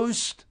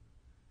Ghost?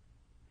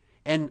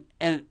 And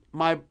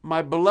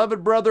my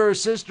beloved brother or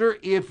sister,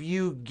 if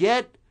you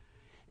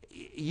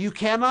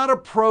cannot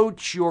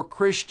approach your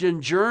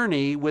Christian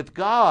journey with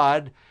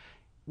God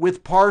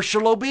with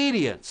partial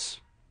obedience.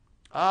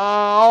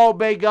 I'll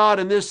obey God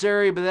in this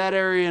area, but that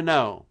area,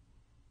 no.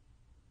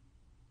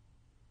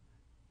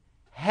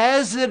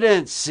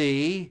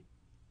 Hesitancy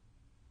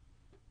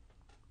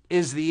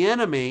is the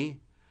enemy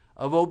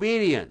of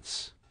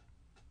obedience.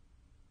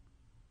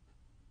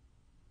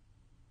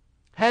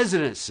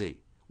 Hesitancy.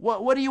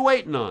 What are you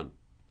waiting on?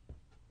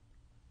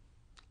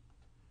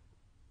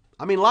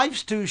 I mean,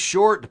 life's too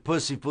short to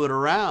pussyfoot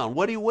around.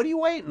 What are you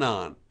waiting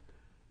on?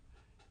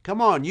 Come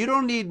on, you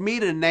don't need me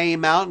to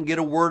name out and get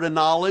a word of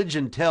knowledge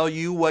and tell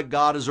you what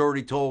God has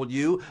already told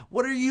you.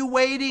 What are you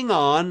waiting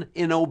on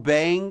in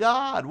obeying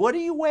God? What are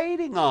you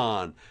waiting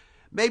on?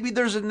 Maybe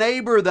there's a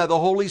neighbor that the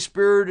Holy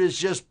Spirit is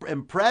just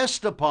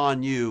impressed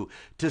upon you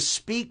to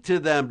speak to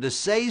them, to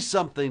say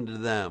something to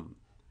them.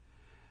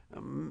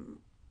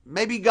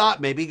 Maybe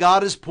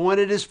God has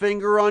pointed his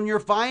finger on your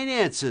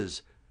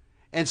finances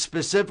and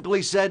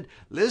specifically said,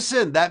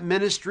 listen, that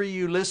ministry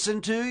you listen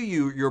to,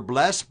 you're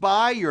blessed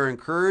by, you're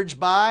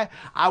encouraged by,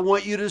 I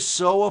want you to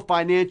sow a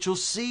financial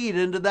seed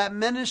into that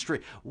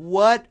ministry.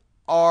 What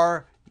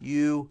are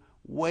you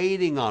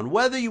waiting on?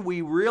 Whether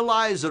we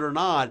realize it or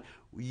not,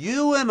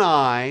 you and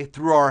I,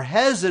 through our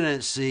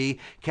hesitancy,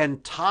 can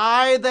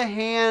tie the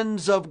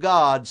hands of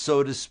God,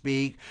 so to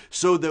speak,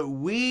 so that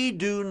we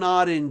do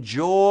not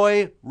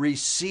enjoy,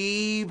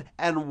 receive,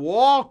 and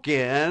walk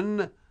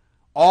in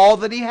all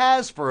that he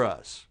has for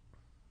us.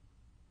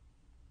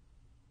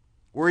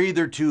 We're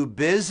either too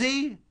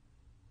busy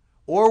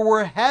or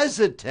we're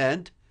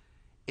hesitant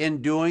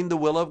in doing the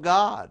will of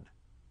God.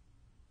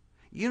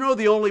 You know,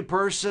 the only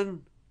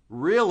person,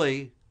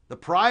 really, the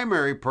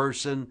primary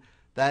person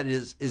that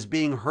is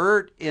being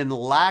hurt in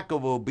lack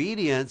of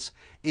obedience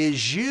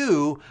is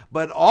you,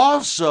 but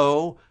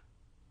also,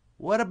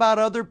 what about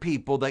other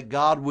people that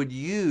God would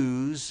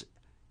use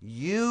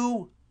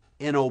you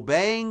in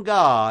obeying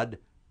God?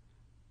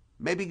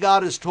 Maybe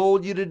God has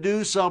told you to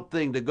do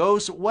something, to go,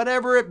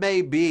 whatever it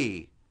may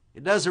be.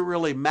 It doesn't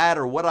really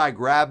matter what I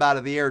grab out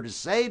of the air to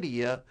say to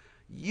you.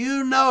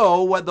 You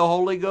know what the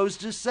Holy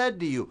Ghost has said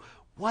to you.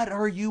 What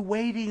are you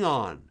waiting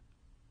on?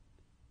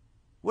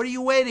 What are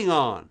you waiting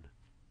on?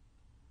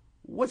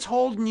 What's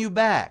holding you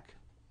back?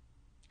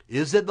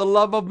 Is it the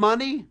love of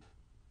money?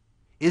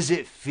 Is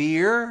it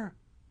fear?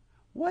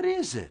 What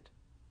is it?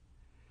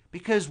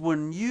 Because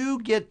when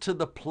you get to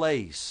the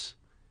place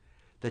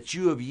that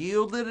you have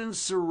yielded and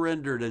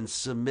surrendered and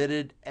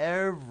submitted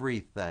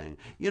everything.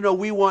 You know,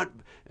 we want,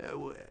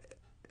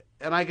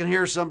 and I can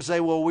hear some say,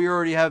 well, we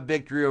already have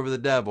victory over the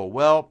devil.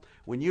 Well,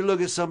 when you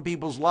look at some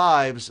people's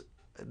lives,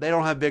 they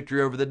don't have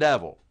victory over the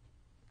devil.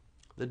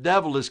 The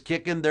devil is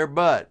kicking their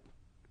butt.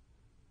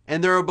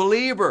 And they're a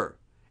believer.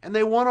 And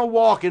they want to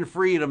walk in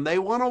freedom. They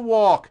want to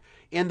walk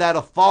in that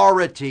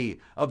authority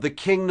of the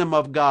kingdom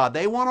of God.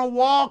 They want to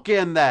walk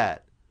in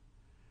that.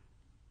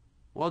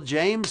 Well,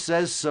 James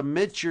says,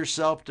 submit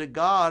yourself to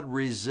God,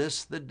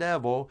 resist the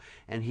devil,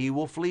 and he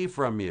will flee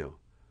from you.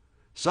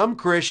 Some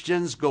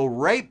Christians go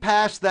right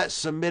past that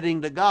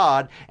submitting to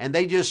God, and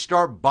they just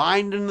start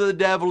binding the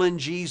devil in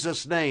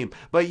Jesus' name.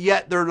 But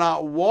yet they're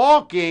not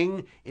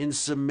walking in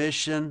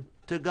submission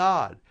to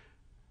God.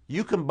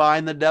 You can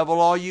bind the devil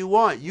all you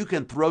want. You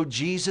can throw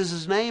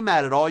Jesus' name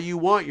at it all you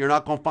want. You're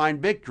not going to find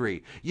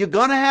victory. You're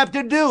going to have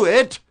to do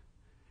it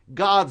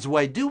God's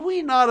way. Do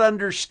we not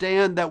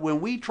understand that when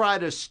we try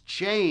to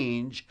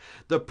change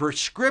the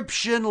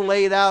prescription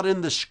laid out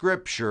in the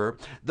Scripture,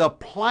 the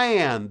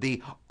plan,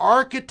 the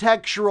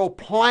architectural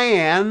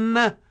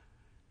plan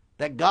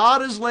that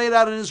God has laid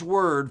out in His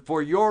Word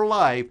for your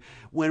life,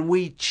 when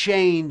we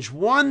change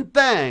one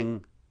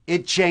thing,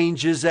 it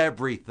changes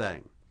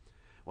everything?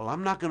 Well,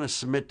 I'm not going to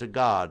submit to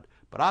God,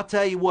 but I'll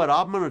tell you what,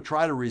 I'm going to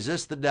try to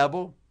resist the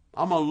devil.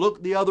 I'm going to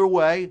look the other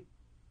way.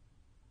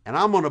 And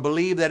I'm going to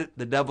believe that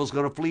the devil's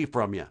going to flee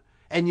from you.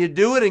 And you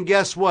do it, and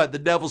guess what? The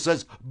devil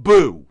says,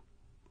 boo.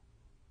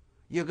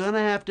 You're going to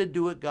have to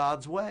do it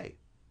God's way.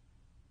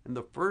 And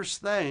the first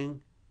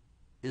thing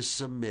is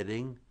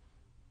submitting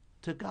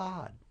to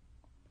God.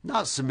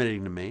 Not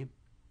submitting to me,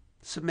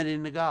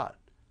 submitting to God.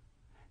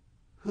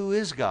 Who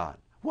is God?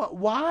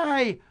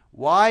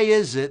 Why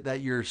is it that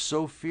you're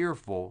so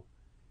fearful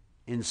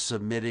in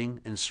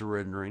submitting and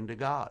surrendering to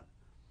God?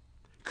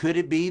 Could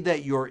it be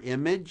that your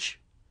image,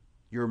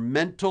 your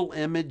mental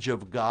image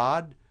of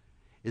God,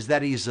 is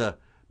that He's a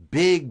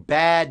big,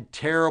 bad,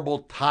 terrible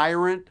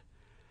tyrant,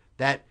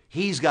 that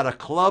He's got a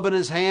club in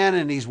His hand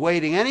and He's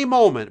waiting any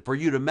moment for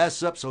you to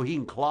mess up so He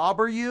can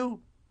clobber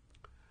you?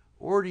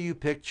 Or do you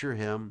picture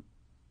Him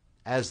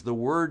as the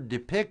Word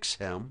depicts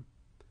Him?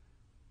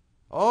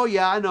 Oh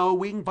yeah, I know,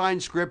 we can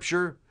find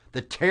Scripture,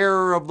 the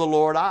terror of the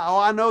Lord.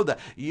 I know that.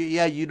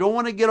 You don't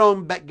want to get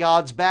on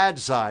God's bad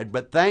side,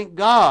 but thank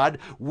God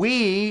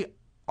we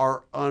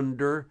are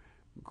under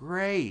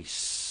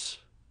grace,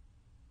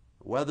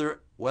 whether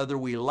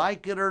we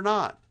like it or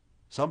not.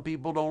 Some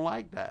people don't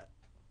like that.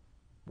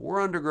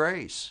 We're under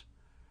grace.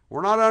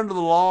 We're not under the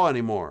law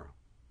anymore.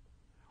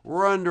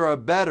 We're under a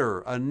better,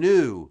 a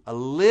new, a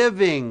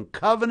living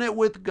covenant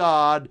with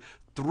God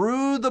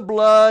through the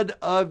blood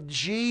of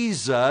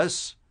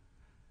Jesus,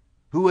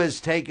 who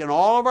has taken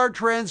all of our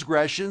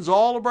transgressions,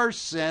 all of our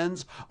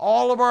sins,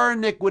 all of our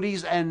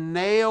iniquities, and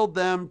nailed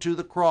them to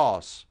the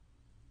cross.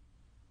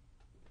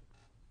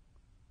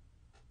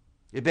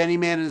 If any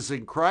man is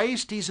in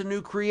Christ, he's a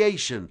new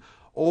creation.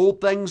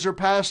 Old things are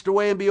passed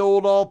away, and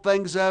behold, all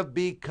things have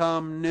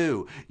become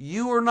new.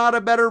 You are not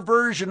a better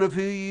version of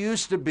who you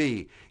used to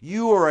be.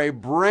 You are a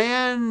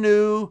brand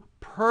new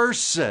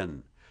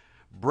person.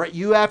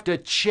 You have to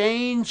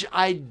change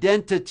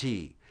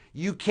identity.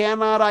 You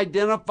cannot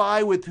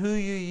identify with who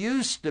you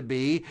used to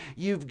be.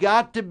 You've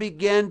got to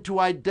begin to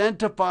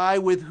identify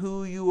with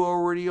who you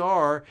already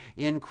are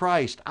in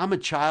Christ. I'm a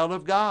child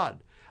of God.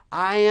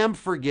 I am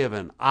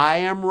forgiven. I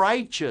am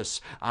righteous.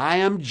 I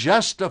am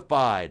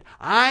justified.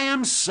 I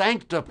am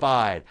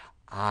sanctified.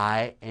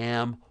 I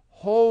am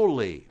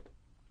holy.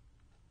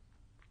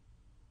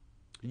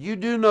 You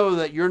do know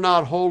that you're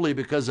not holy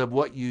because of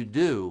what you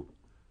do.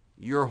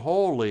 You're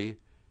holy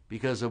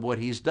because of what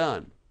He's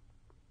done.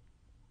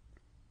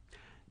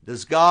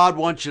 Does God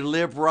want you to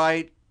live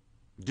right,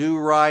 do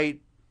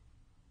right?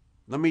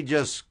 Let me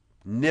just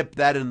nip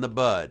that in the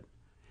bud.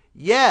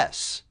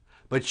 Yes.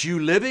 But you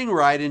living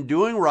right and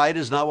doing right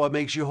is not what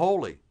makes you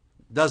holy.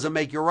 Doesn't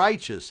make you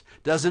righteous.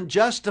 Doesn't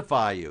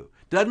justify you.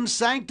 Doesn't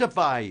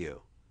sanctify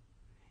you.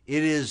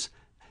 It's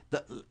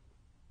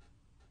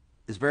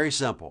very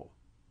simple.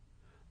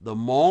 The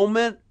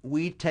moment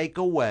we take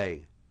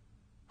away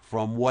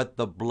from what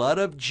the blood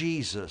of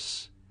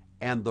Jesus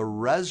and the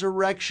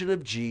resurrection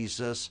of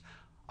Jesus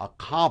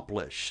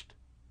accomplished,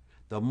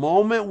 the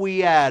moment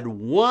we add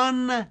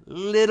one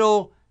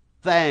little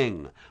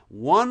thing,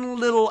 one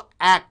little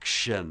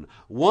action,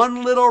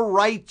 one little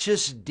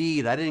righteous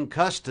deed. I didn't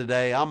cuss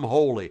today, I'm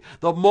holy.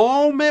 The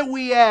moment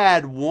we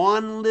add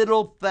one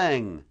little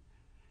thing,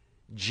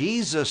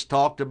 Jesus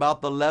talked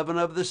about the leaven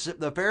of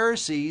the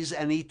Pharisees,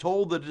 and He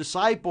told the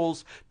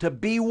disciples to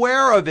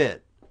beware of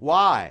it.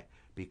 Why?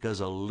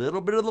 Because a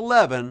little bit of the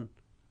leaven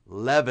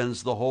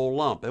leavens the whole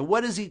lump. And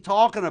what is He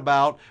talking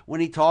about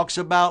when He talks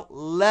about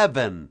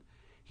leaven?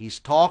 He's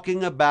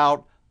talking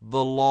about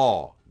the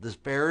law. The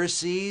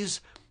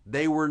Pharisees,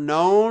 they were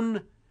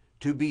known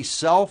to be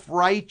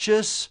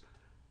self-righteous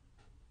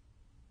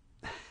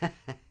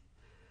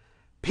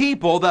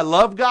people that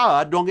love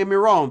God. Don't get me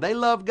wrong, they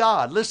love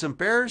God. Listen,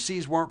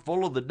 Pharisees weren't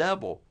full of the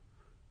devil.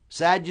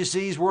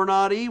 Sadducees were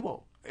not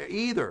evil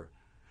either.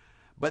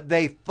 But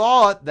they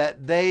thought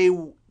that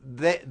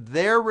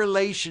their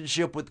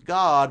relationship with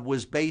God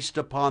was based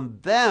upon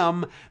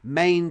them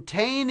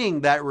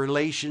maintaining that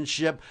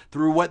relationship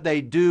through what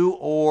they do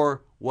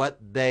or what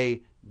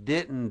they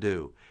didn't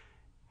do.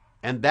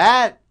 And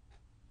that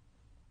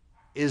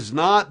is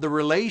not the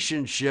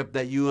relationship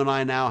that you and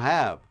I now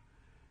have.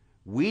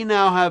 We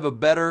now have a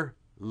better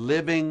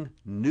living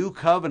new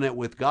covenant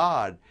with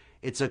God.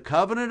 It's a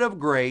covenant of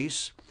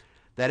grace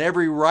that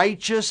every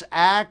righteous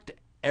act,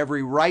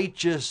 every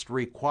righteous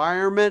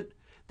requirement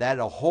that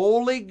a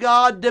holy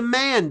God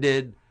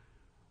demanded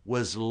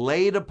was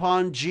laid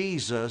upon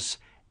Jesus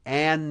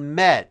and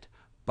met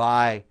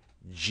by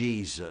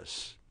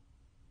Jesus.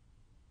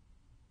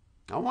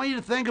 I want you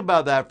to think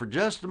about that for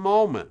just a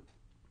moment,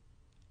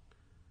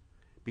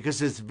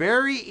 because it's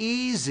very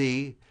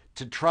easy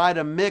to try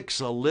to mix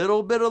a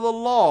little bit of the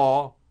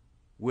law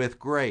with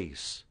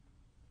grace,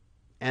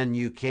 and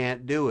you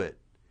can't do it.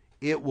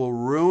 It will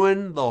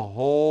ruin the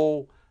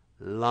whole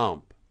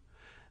lump.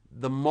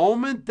 The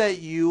moment that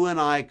you and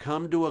I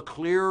come to a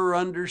clearer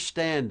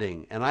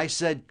understanding, and I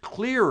said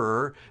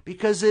clearer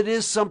because it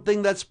is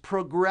something that's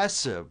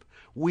progressive.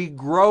 We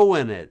grow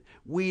in it.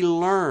 We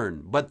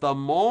learn. But the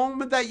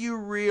moment that you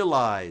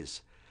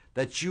realize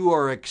that you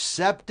are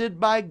accepted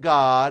by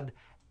God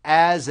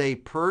as a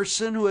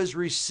person who has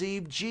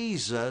received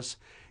Jesus,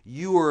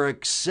 you are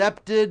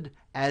accepted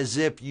as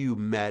if you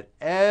met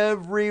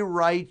every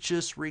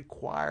righteous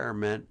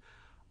requirement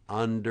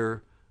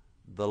under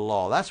the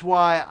law. That's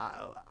why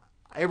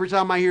every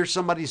time I hear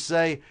somebody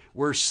say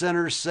we're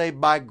sinners saved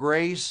by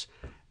grace,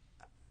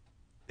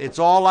 it's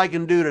all I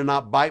can do to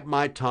not bite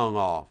my tongue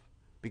off,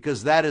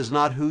 because that is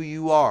not who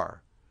you are.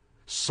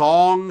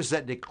 Songs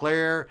that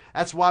declare,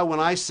 that's why when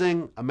I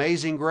sing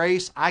Amazing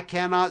Grace, I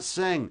cannot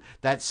sing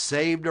that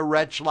saved a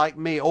wretch like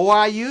me. Oh,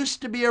 I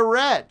used to be a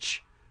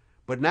wretch,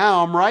 but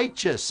now I'm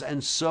righteous,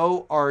 and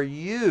so are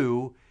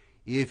you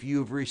if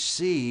you've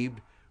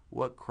received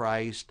what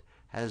Christ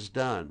has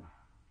done.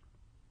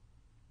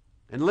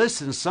 And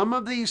listen, some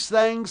of these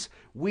things,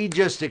 we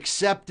just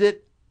accept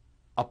it,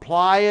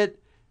 apply it,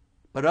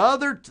 but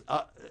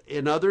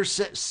in other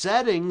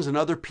settings and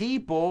other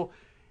people,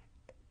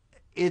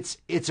 it's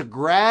a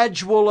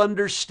gradual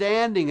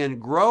understanding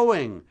and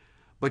growing.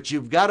 But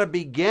you've got to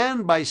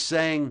begin by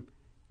saying,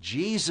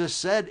 Jesus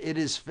said it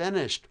is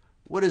finished.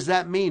 What does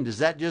that mean? Does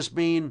that just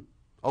mean,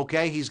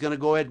 okay, He's going to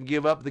go ahead and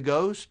give up the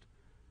ghost?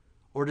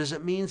 Or does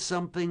it mean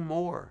something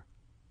more?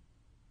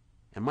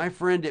 And my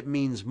friend, it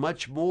means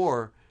much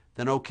more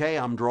than, okay,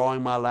 I'm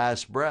drawing my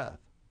last breath.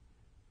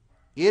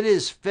 It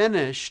is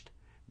finished,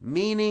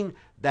 meaning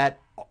that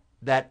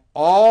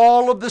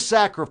all of the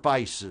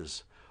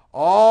sacrifices,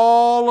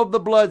 all of the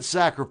blood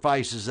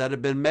sacrifices that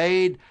have been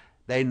made,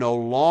 they no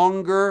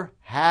longer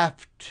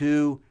have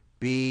to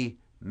be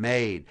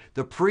made.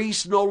 The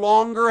priest no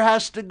longer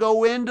has to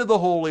go into the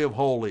Holy of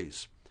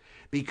Holies,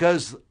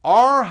 because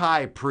our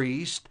high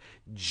priest,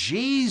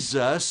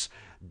 Jesus,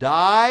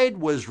 died,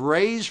 was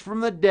raised from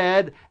the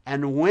dead,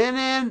 and went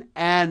in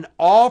and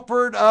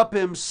offered up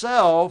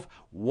himself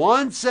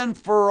once and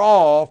for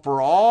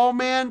all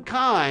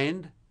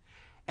mankind,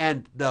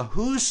 and the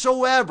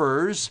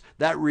whosoevers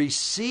that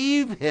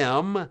receive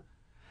him,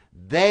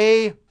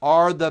 they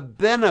are the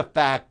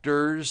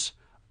benefactors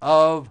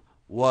of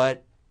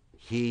what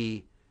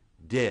he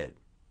did.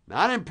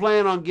 Now, I didn't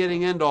plan on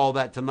getting into all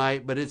that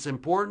tonight, but it's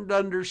important to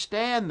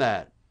understand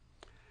that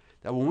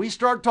when we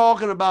start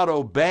talking about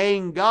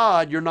obeying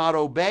God, you're not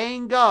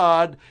obeying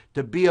God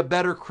to be a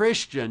better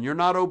Christian. You're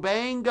not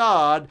obeying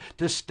God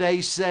to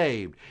stay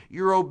saved.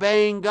 You're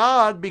obeying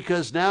God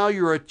because now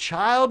you're a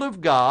child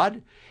of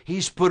God.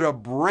 He's put a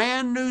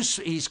brand new,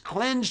 he's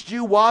cleansed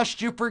you,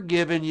 washed you,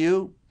 forgiven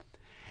you.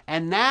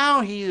 And now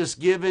he has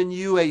given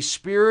you a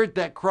spirit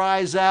that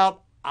cries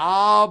out,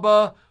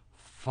 Abba,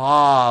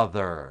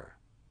 Father.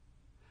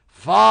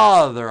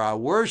 Father, I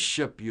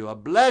worship you. I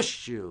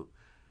bless you.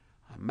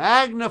 I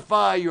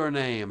magnify your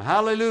name.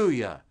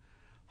 Hallelujah.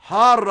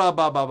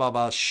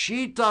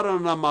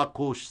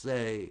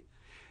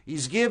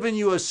 He's given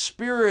you a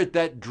spirit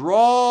that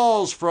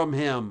draws from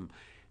him,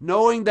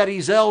 knowing that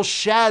he's El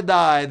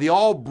Shaddai, the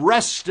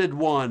all-breasted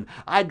one.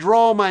 I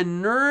draw my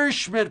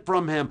nourishment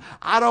from him.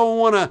 I don't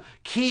want to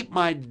keep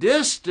my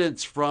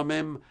distance from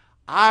him.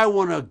 I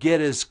want to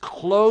get as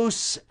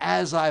close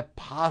as I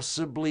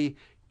possibly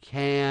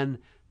can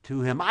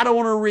to him. I don't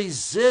want to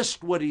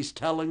resist what he's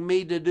telling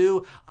me to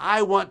do.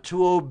 I want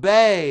to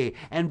obey.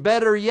 And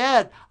better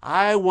yet,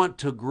 I want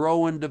to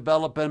grow and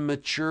develop and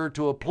mature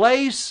to a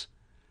place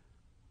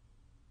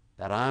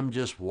that I'm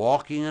just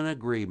walking in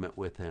agreement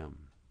with him.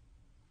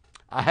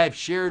 I have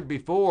shared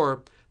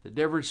before the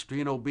difference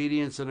between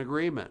obedience and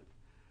agreement.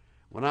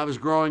 When I was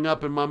growing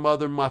up in my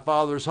mother and my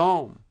father's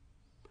home,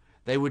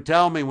 they would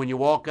tell me, when you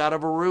walk out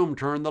of a room,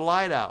 turn the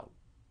light out.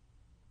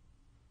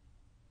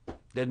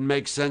 Didn't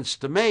make sense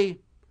to me,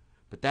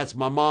 but that's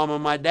my mom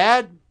and my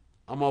dad.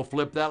 I'm going to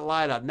flip that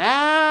light out.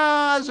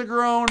 Now, as a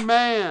grown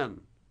man,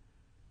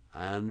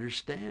 I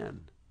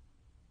understand.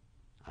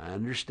 I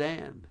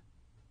understand.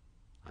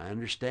 I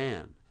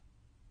understand.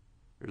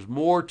 There's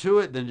more to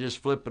it than just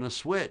flipping a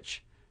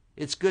switch.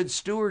 It's good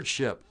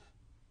stewardship.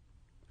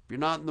 If you're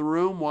not in the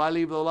room, why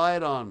leave the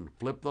light on?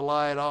 Flip the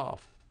light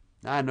off.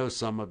 I know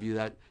some of you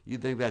that you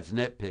think that's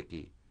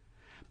nitpicky.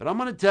 But I'm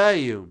going to tell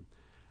you,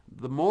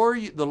 the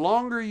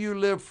longer you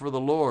live for the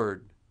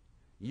Lord,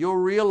 you'll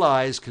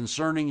realize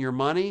concerning your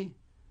money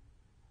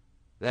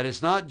that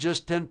it's not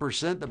just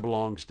 10% that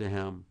belongs to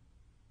him.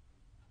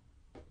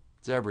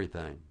 It's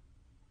everything.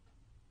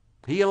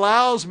 He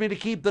allows me to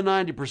keep the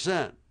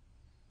 90%.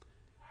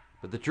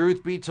 But the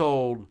truth be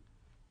told,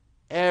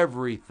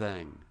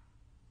 everything.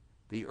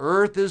 The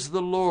earth is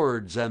the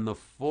Lord's and the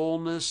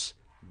fullness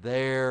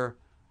thereof.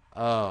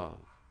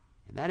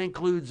 And that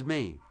includes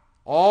me.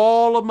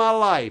 All of my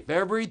life,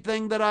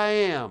 everything that I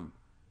am,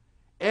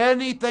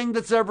 anything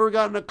that's ever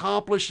gotten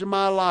accomplished in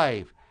my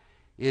life,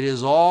 it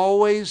is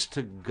always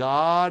to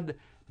God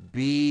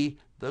be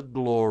the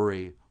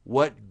glory.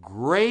 What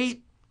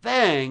great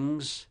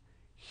things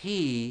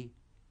he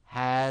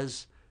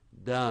has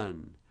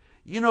done.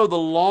 You know, the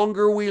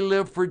longer we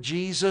live for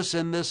Jesus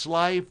in this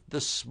life,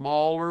 the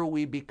smaller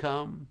we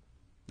become.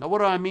 Now, what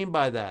do I mean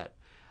by that?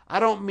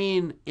 I don't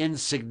mean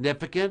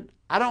insignificant.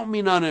 I don't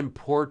mean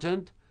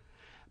unimportant.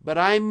 But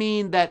I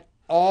mean that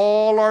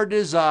all our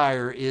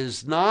desire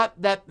is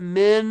not that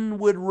men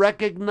would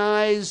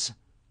recognize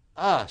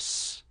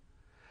us,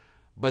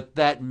 but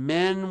that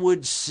men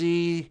would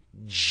see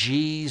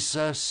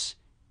Jesus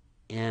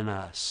in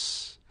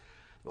us.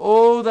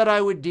 Oh, that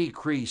I would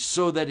decrease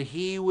so that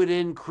he would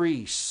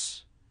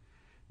increase.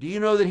 Do you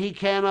know that he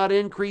cannot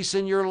increase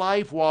in your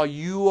life while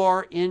you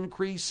are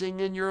increasing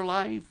in your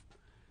life?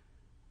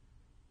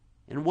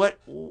 And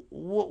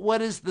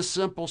what is the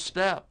simple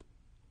step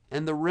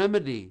and the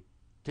remedy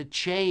to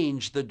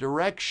change the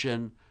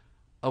direction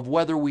of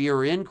whether we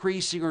are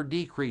increasing or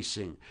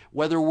decreasing,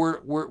 whether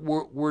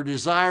we're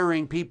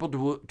desiring people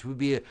to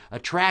be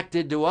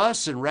attracted to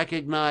us and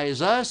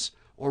recognize us,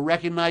 or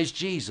recognize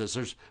Jesus?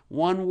 There's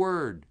one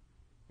word,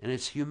 and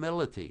it's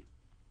humility.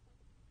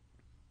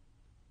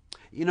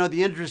 You know,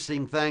 the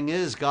interesting thing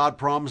is, God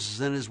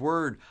promises in his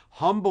word,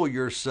 humble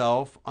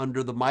yourself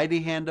under the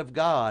mighty hand of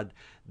God,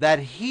 that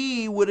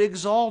he would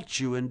exalt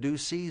you in due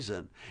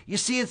season. You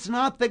see, it's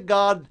not that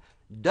God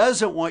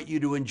doesn't want you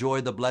to enjoy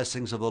the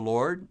blessings of the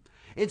Lord.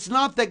 It's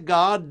not that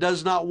God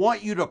does not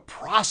want you to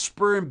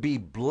prosper and be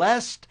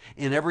blessed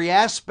in every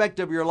aspect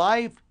of your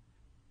life.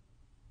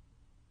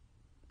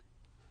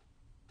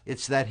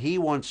 It's that he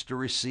wants to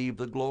receive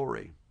the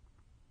glory.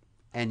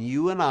 And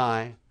you and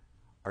I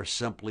are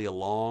simply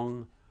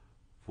along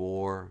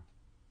for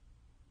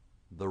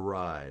the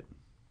ride.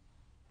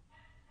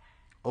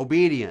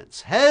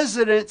 Obedience.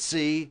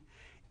 Hesitancy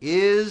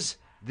is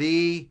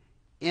the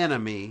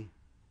enemy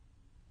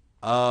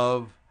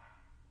of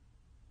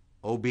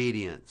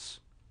obedience.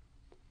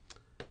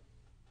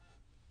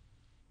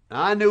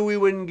 Now, I knew we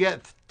wouldn't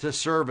get to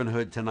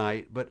servanthood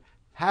tonight, but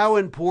how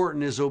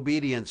important is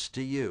obedience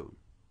to you?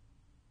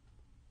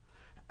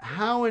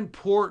 How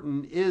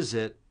important is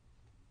it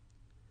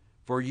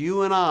for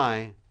you and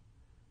I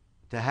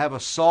to have a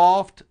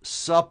soft,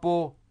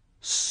 supple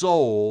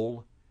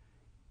soul,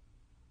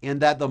 in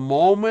that the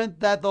moment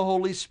that the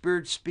Holy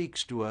Spirit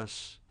speaks to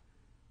us,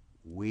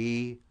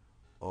 we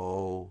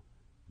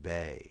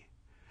obey?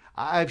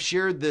 I've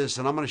shared this,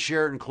 and I'm going to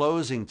share it in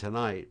closing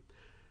tonight,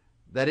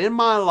 that in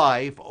my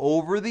life,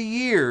 over the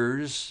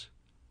years,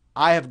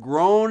 I have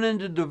grown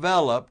and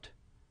developed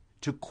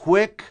to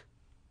quick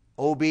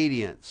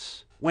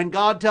obedience. When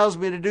God tells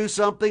me to do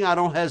something, I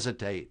don't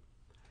hesitate.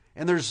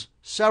 And there's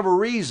several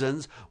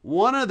reasons.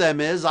 One of them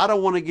is I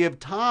don't want to give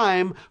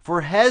time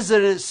for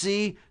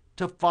hesitancy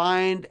to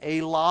find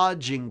a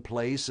lodging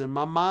place in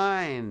my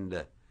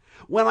mind.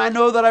 When I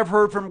know that I've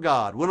heard from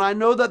God, when I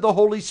know that the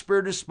Holy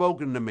Spirit has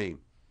spoken to me,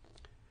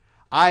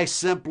 I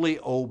simply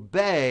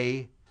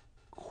obey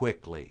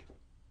quickly.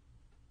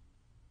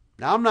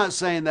 Now, I'm not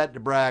saying that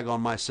to brag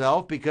on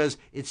myself, because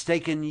it's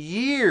taken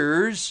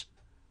years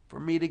for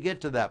me to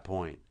get to that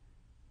point.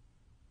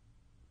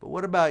 But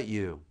what about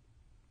you?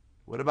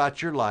 What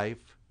about your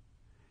life?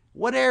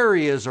 What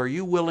areas are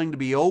you willing to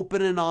be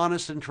open and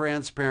honest and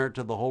transparent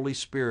to the Holy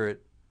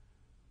Spirit,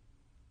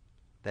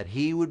 that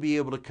He would be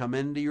able to come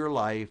into your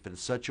life in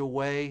such a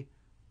way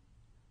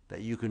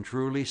that you can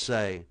truly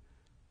say,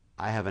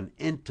 I have an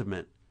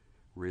intimate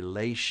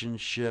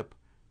relationship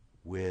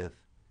with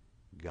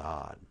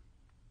God?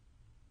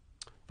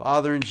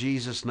 Father, in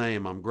Jesus'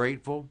 name, I'm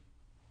grateful.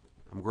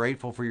 I'm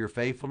grateful for your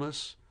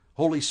faithfulness.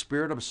 Holy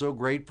Spirit, I'm so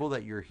grateful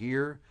that you're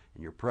here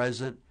and you're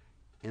present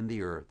in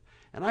the earth.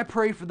 And I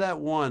pray for that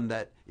one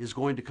that is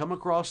going to come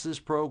across this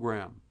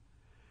program,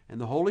 and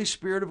the Holy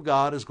Spirit of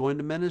God is going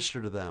to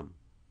minister to them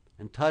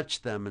and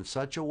touch them in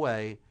such a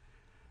way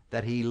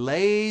that He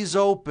lays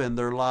open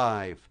their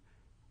life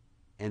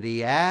and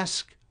He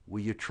asks,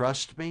 will you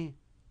trust me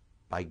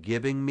by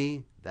giving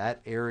me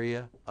that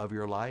area of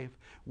your life?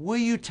 Will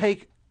you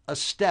take a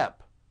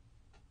step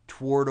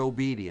toward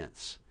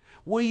obedience?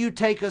 Will you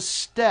take a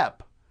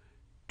step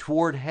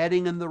toward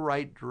heading in the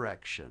right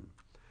direction?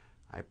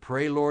 I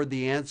pray, Lord,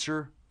 the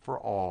answer for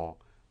all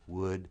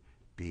would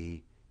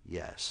be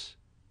yes.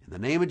 In the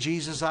name of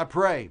Jesus, I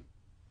pray.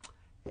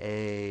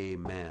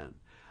 Amen.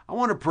 I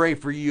want to pray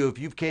for you if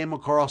you've came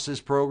across this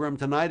program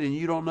tonight and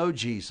you don't know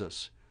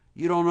Jesus.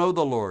 You don't know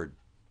the Lord.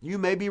 You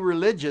may be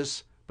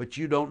religious, but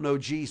you don't know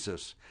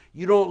Jesus.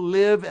 You don't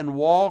live and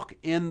walk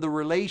in the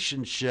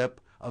relationship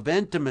of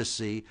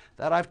intimacy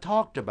that I've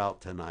talked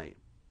about tonight.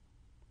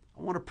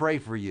 I want to pray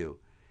for you.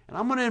 And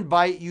I'm going to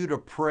invite you to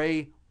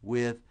pray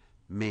with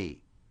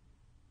me.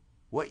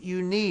 What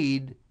you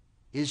need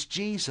is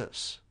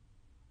Jesus.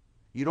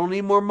 You don't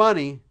need more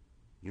money.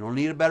 You don't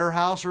need a better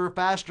house or a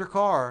faster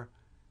car.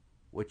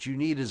 What you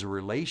need is a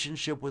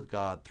relationship with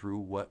God through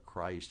what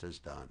Christ has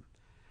done.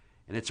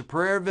 And it's a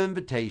prayer of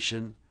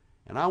invitation,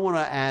 and I want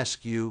to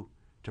ask you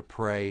to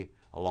pray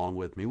along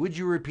with me. Would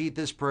you repeat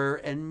this prayer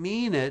and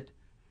mean it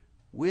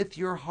with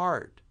your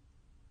heart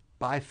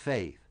by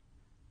faith?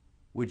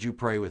 Would you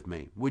pray with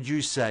me? Would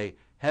you say,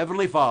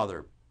 Heavenly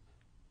Father,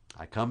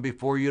 I come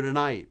before you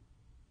tonight.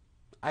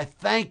 I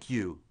thank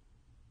you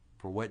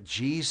for what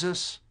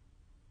Jesus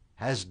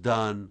has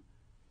done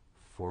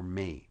for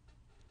me.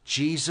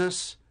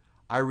 Jesus,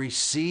 I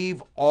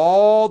receive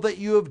all that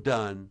you have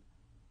done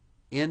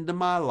into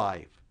my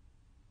life.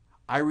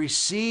 I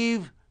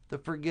receive the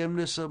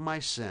forgiveness of my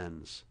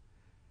sins,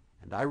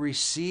 and I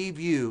receive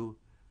you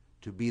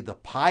to be the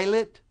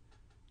pilot,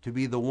 to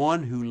be the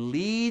one who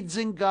leads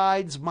and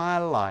guides my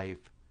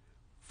life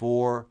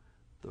for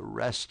the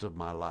rest of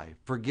my life.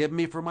 Forgive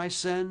me for my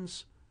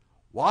sins,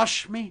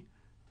 wash me,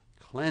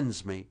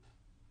 cleanse me,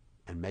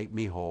 and make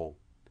me whole.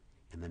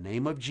 In the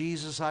name of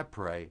Jesus I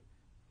pray,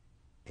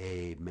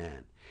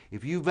 amen.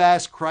 If you've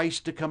asked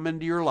Christ to come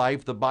into your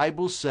life, the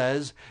Bible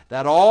says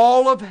that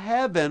all of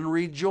heaven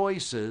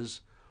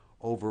rejoices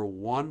over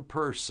one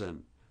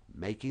person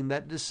making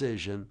that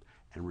decision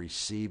and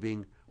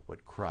receiving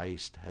what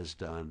Christ has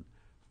done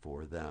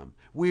for them.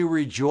 We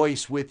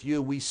rejoice with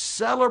you. We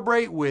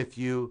celebrate with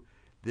you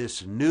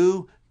this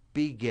new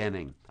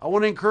beginning. I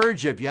want to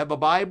encourage you, if you have a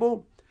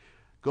Bible,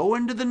 go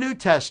into the New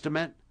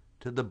Testament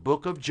to the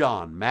book of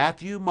John.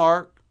 Matthew,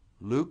 Mark,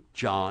 Luke,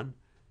 John.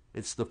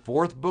 It's the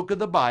fourth book of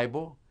the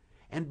Bible.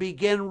 And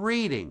begin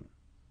reading.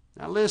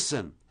 Now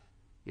listen,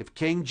 if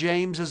King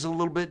James is a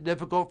little bit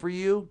difficult for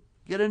you,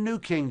 get a new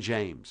King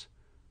James.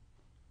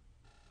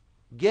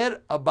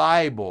 Get a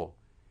Bible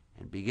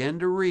and begin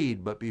to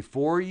read. But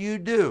before you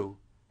do,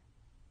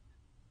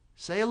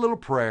 say a little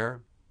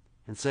prayer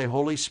and say,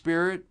 Holy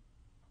Spirit,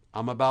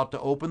 I'm about to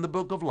open the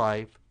book of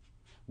life.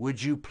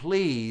 Would you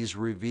please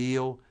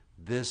reveal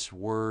this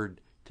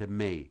word to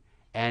me?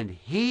 And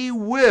He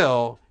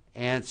will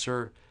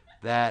answer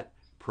that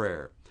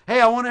prayer.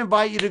 Hey, I want to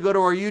invite you to go to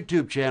our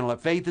YouTube channel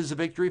at Faith is the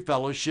Victory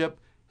Fellowship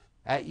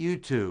at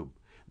YouTube.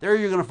 There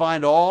you're going to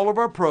find all of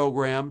our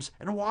programs,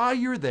 and while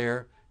you're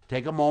there,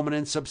 take a moment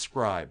and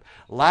subscribe.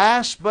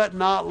 Last but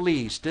not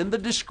least, in the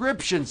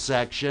description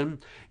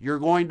section, you're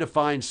going to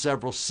find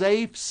several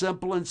safe,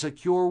 simple, and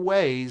secure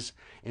ways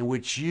in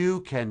which you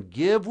can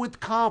give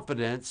with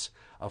confidence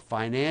a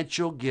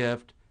financial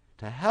gift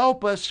to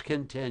help us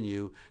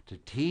continue to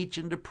teach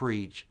and to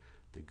preach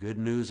the good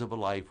news of a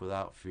life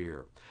without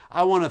fear.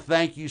 I want to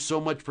thank you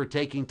so much for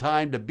taking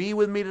time to be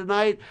with me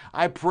tonight.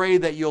 I pray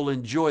that you'll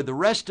enjoy the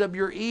rest of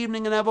your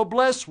evening and have a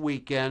blessed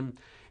weekend.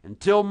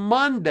 Until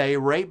Monday,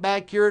 right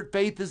back here at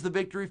Faith is the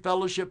Victory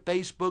Fellowship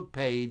Facebook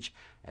page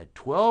at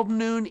 12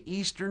 noon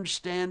Eastern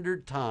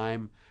Standard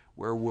Time,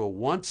 where we'll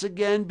once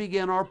again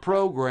begin our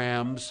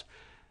programs,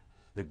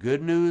 The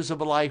Good News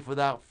of a Life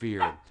Without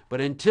Fear.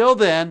 But until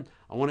then,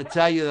 I want to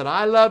tell you that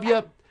I love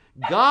you,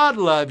 God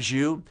loves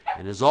you,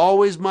 and as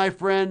always, my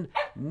friend,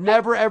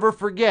 never ever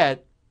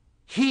forget,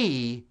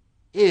 He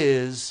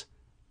is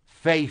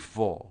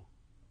faithful.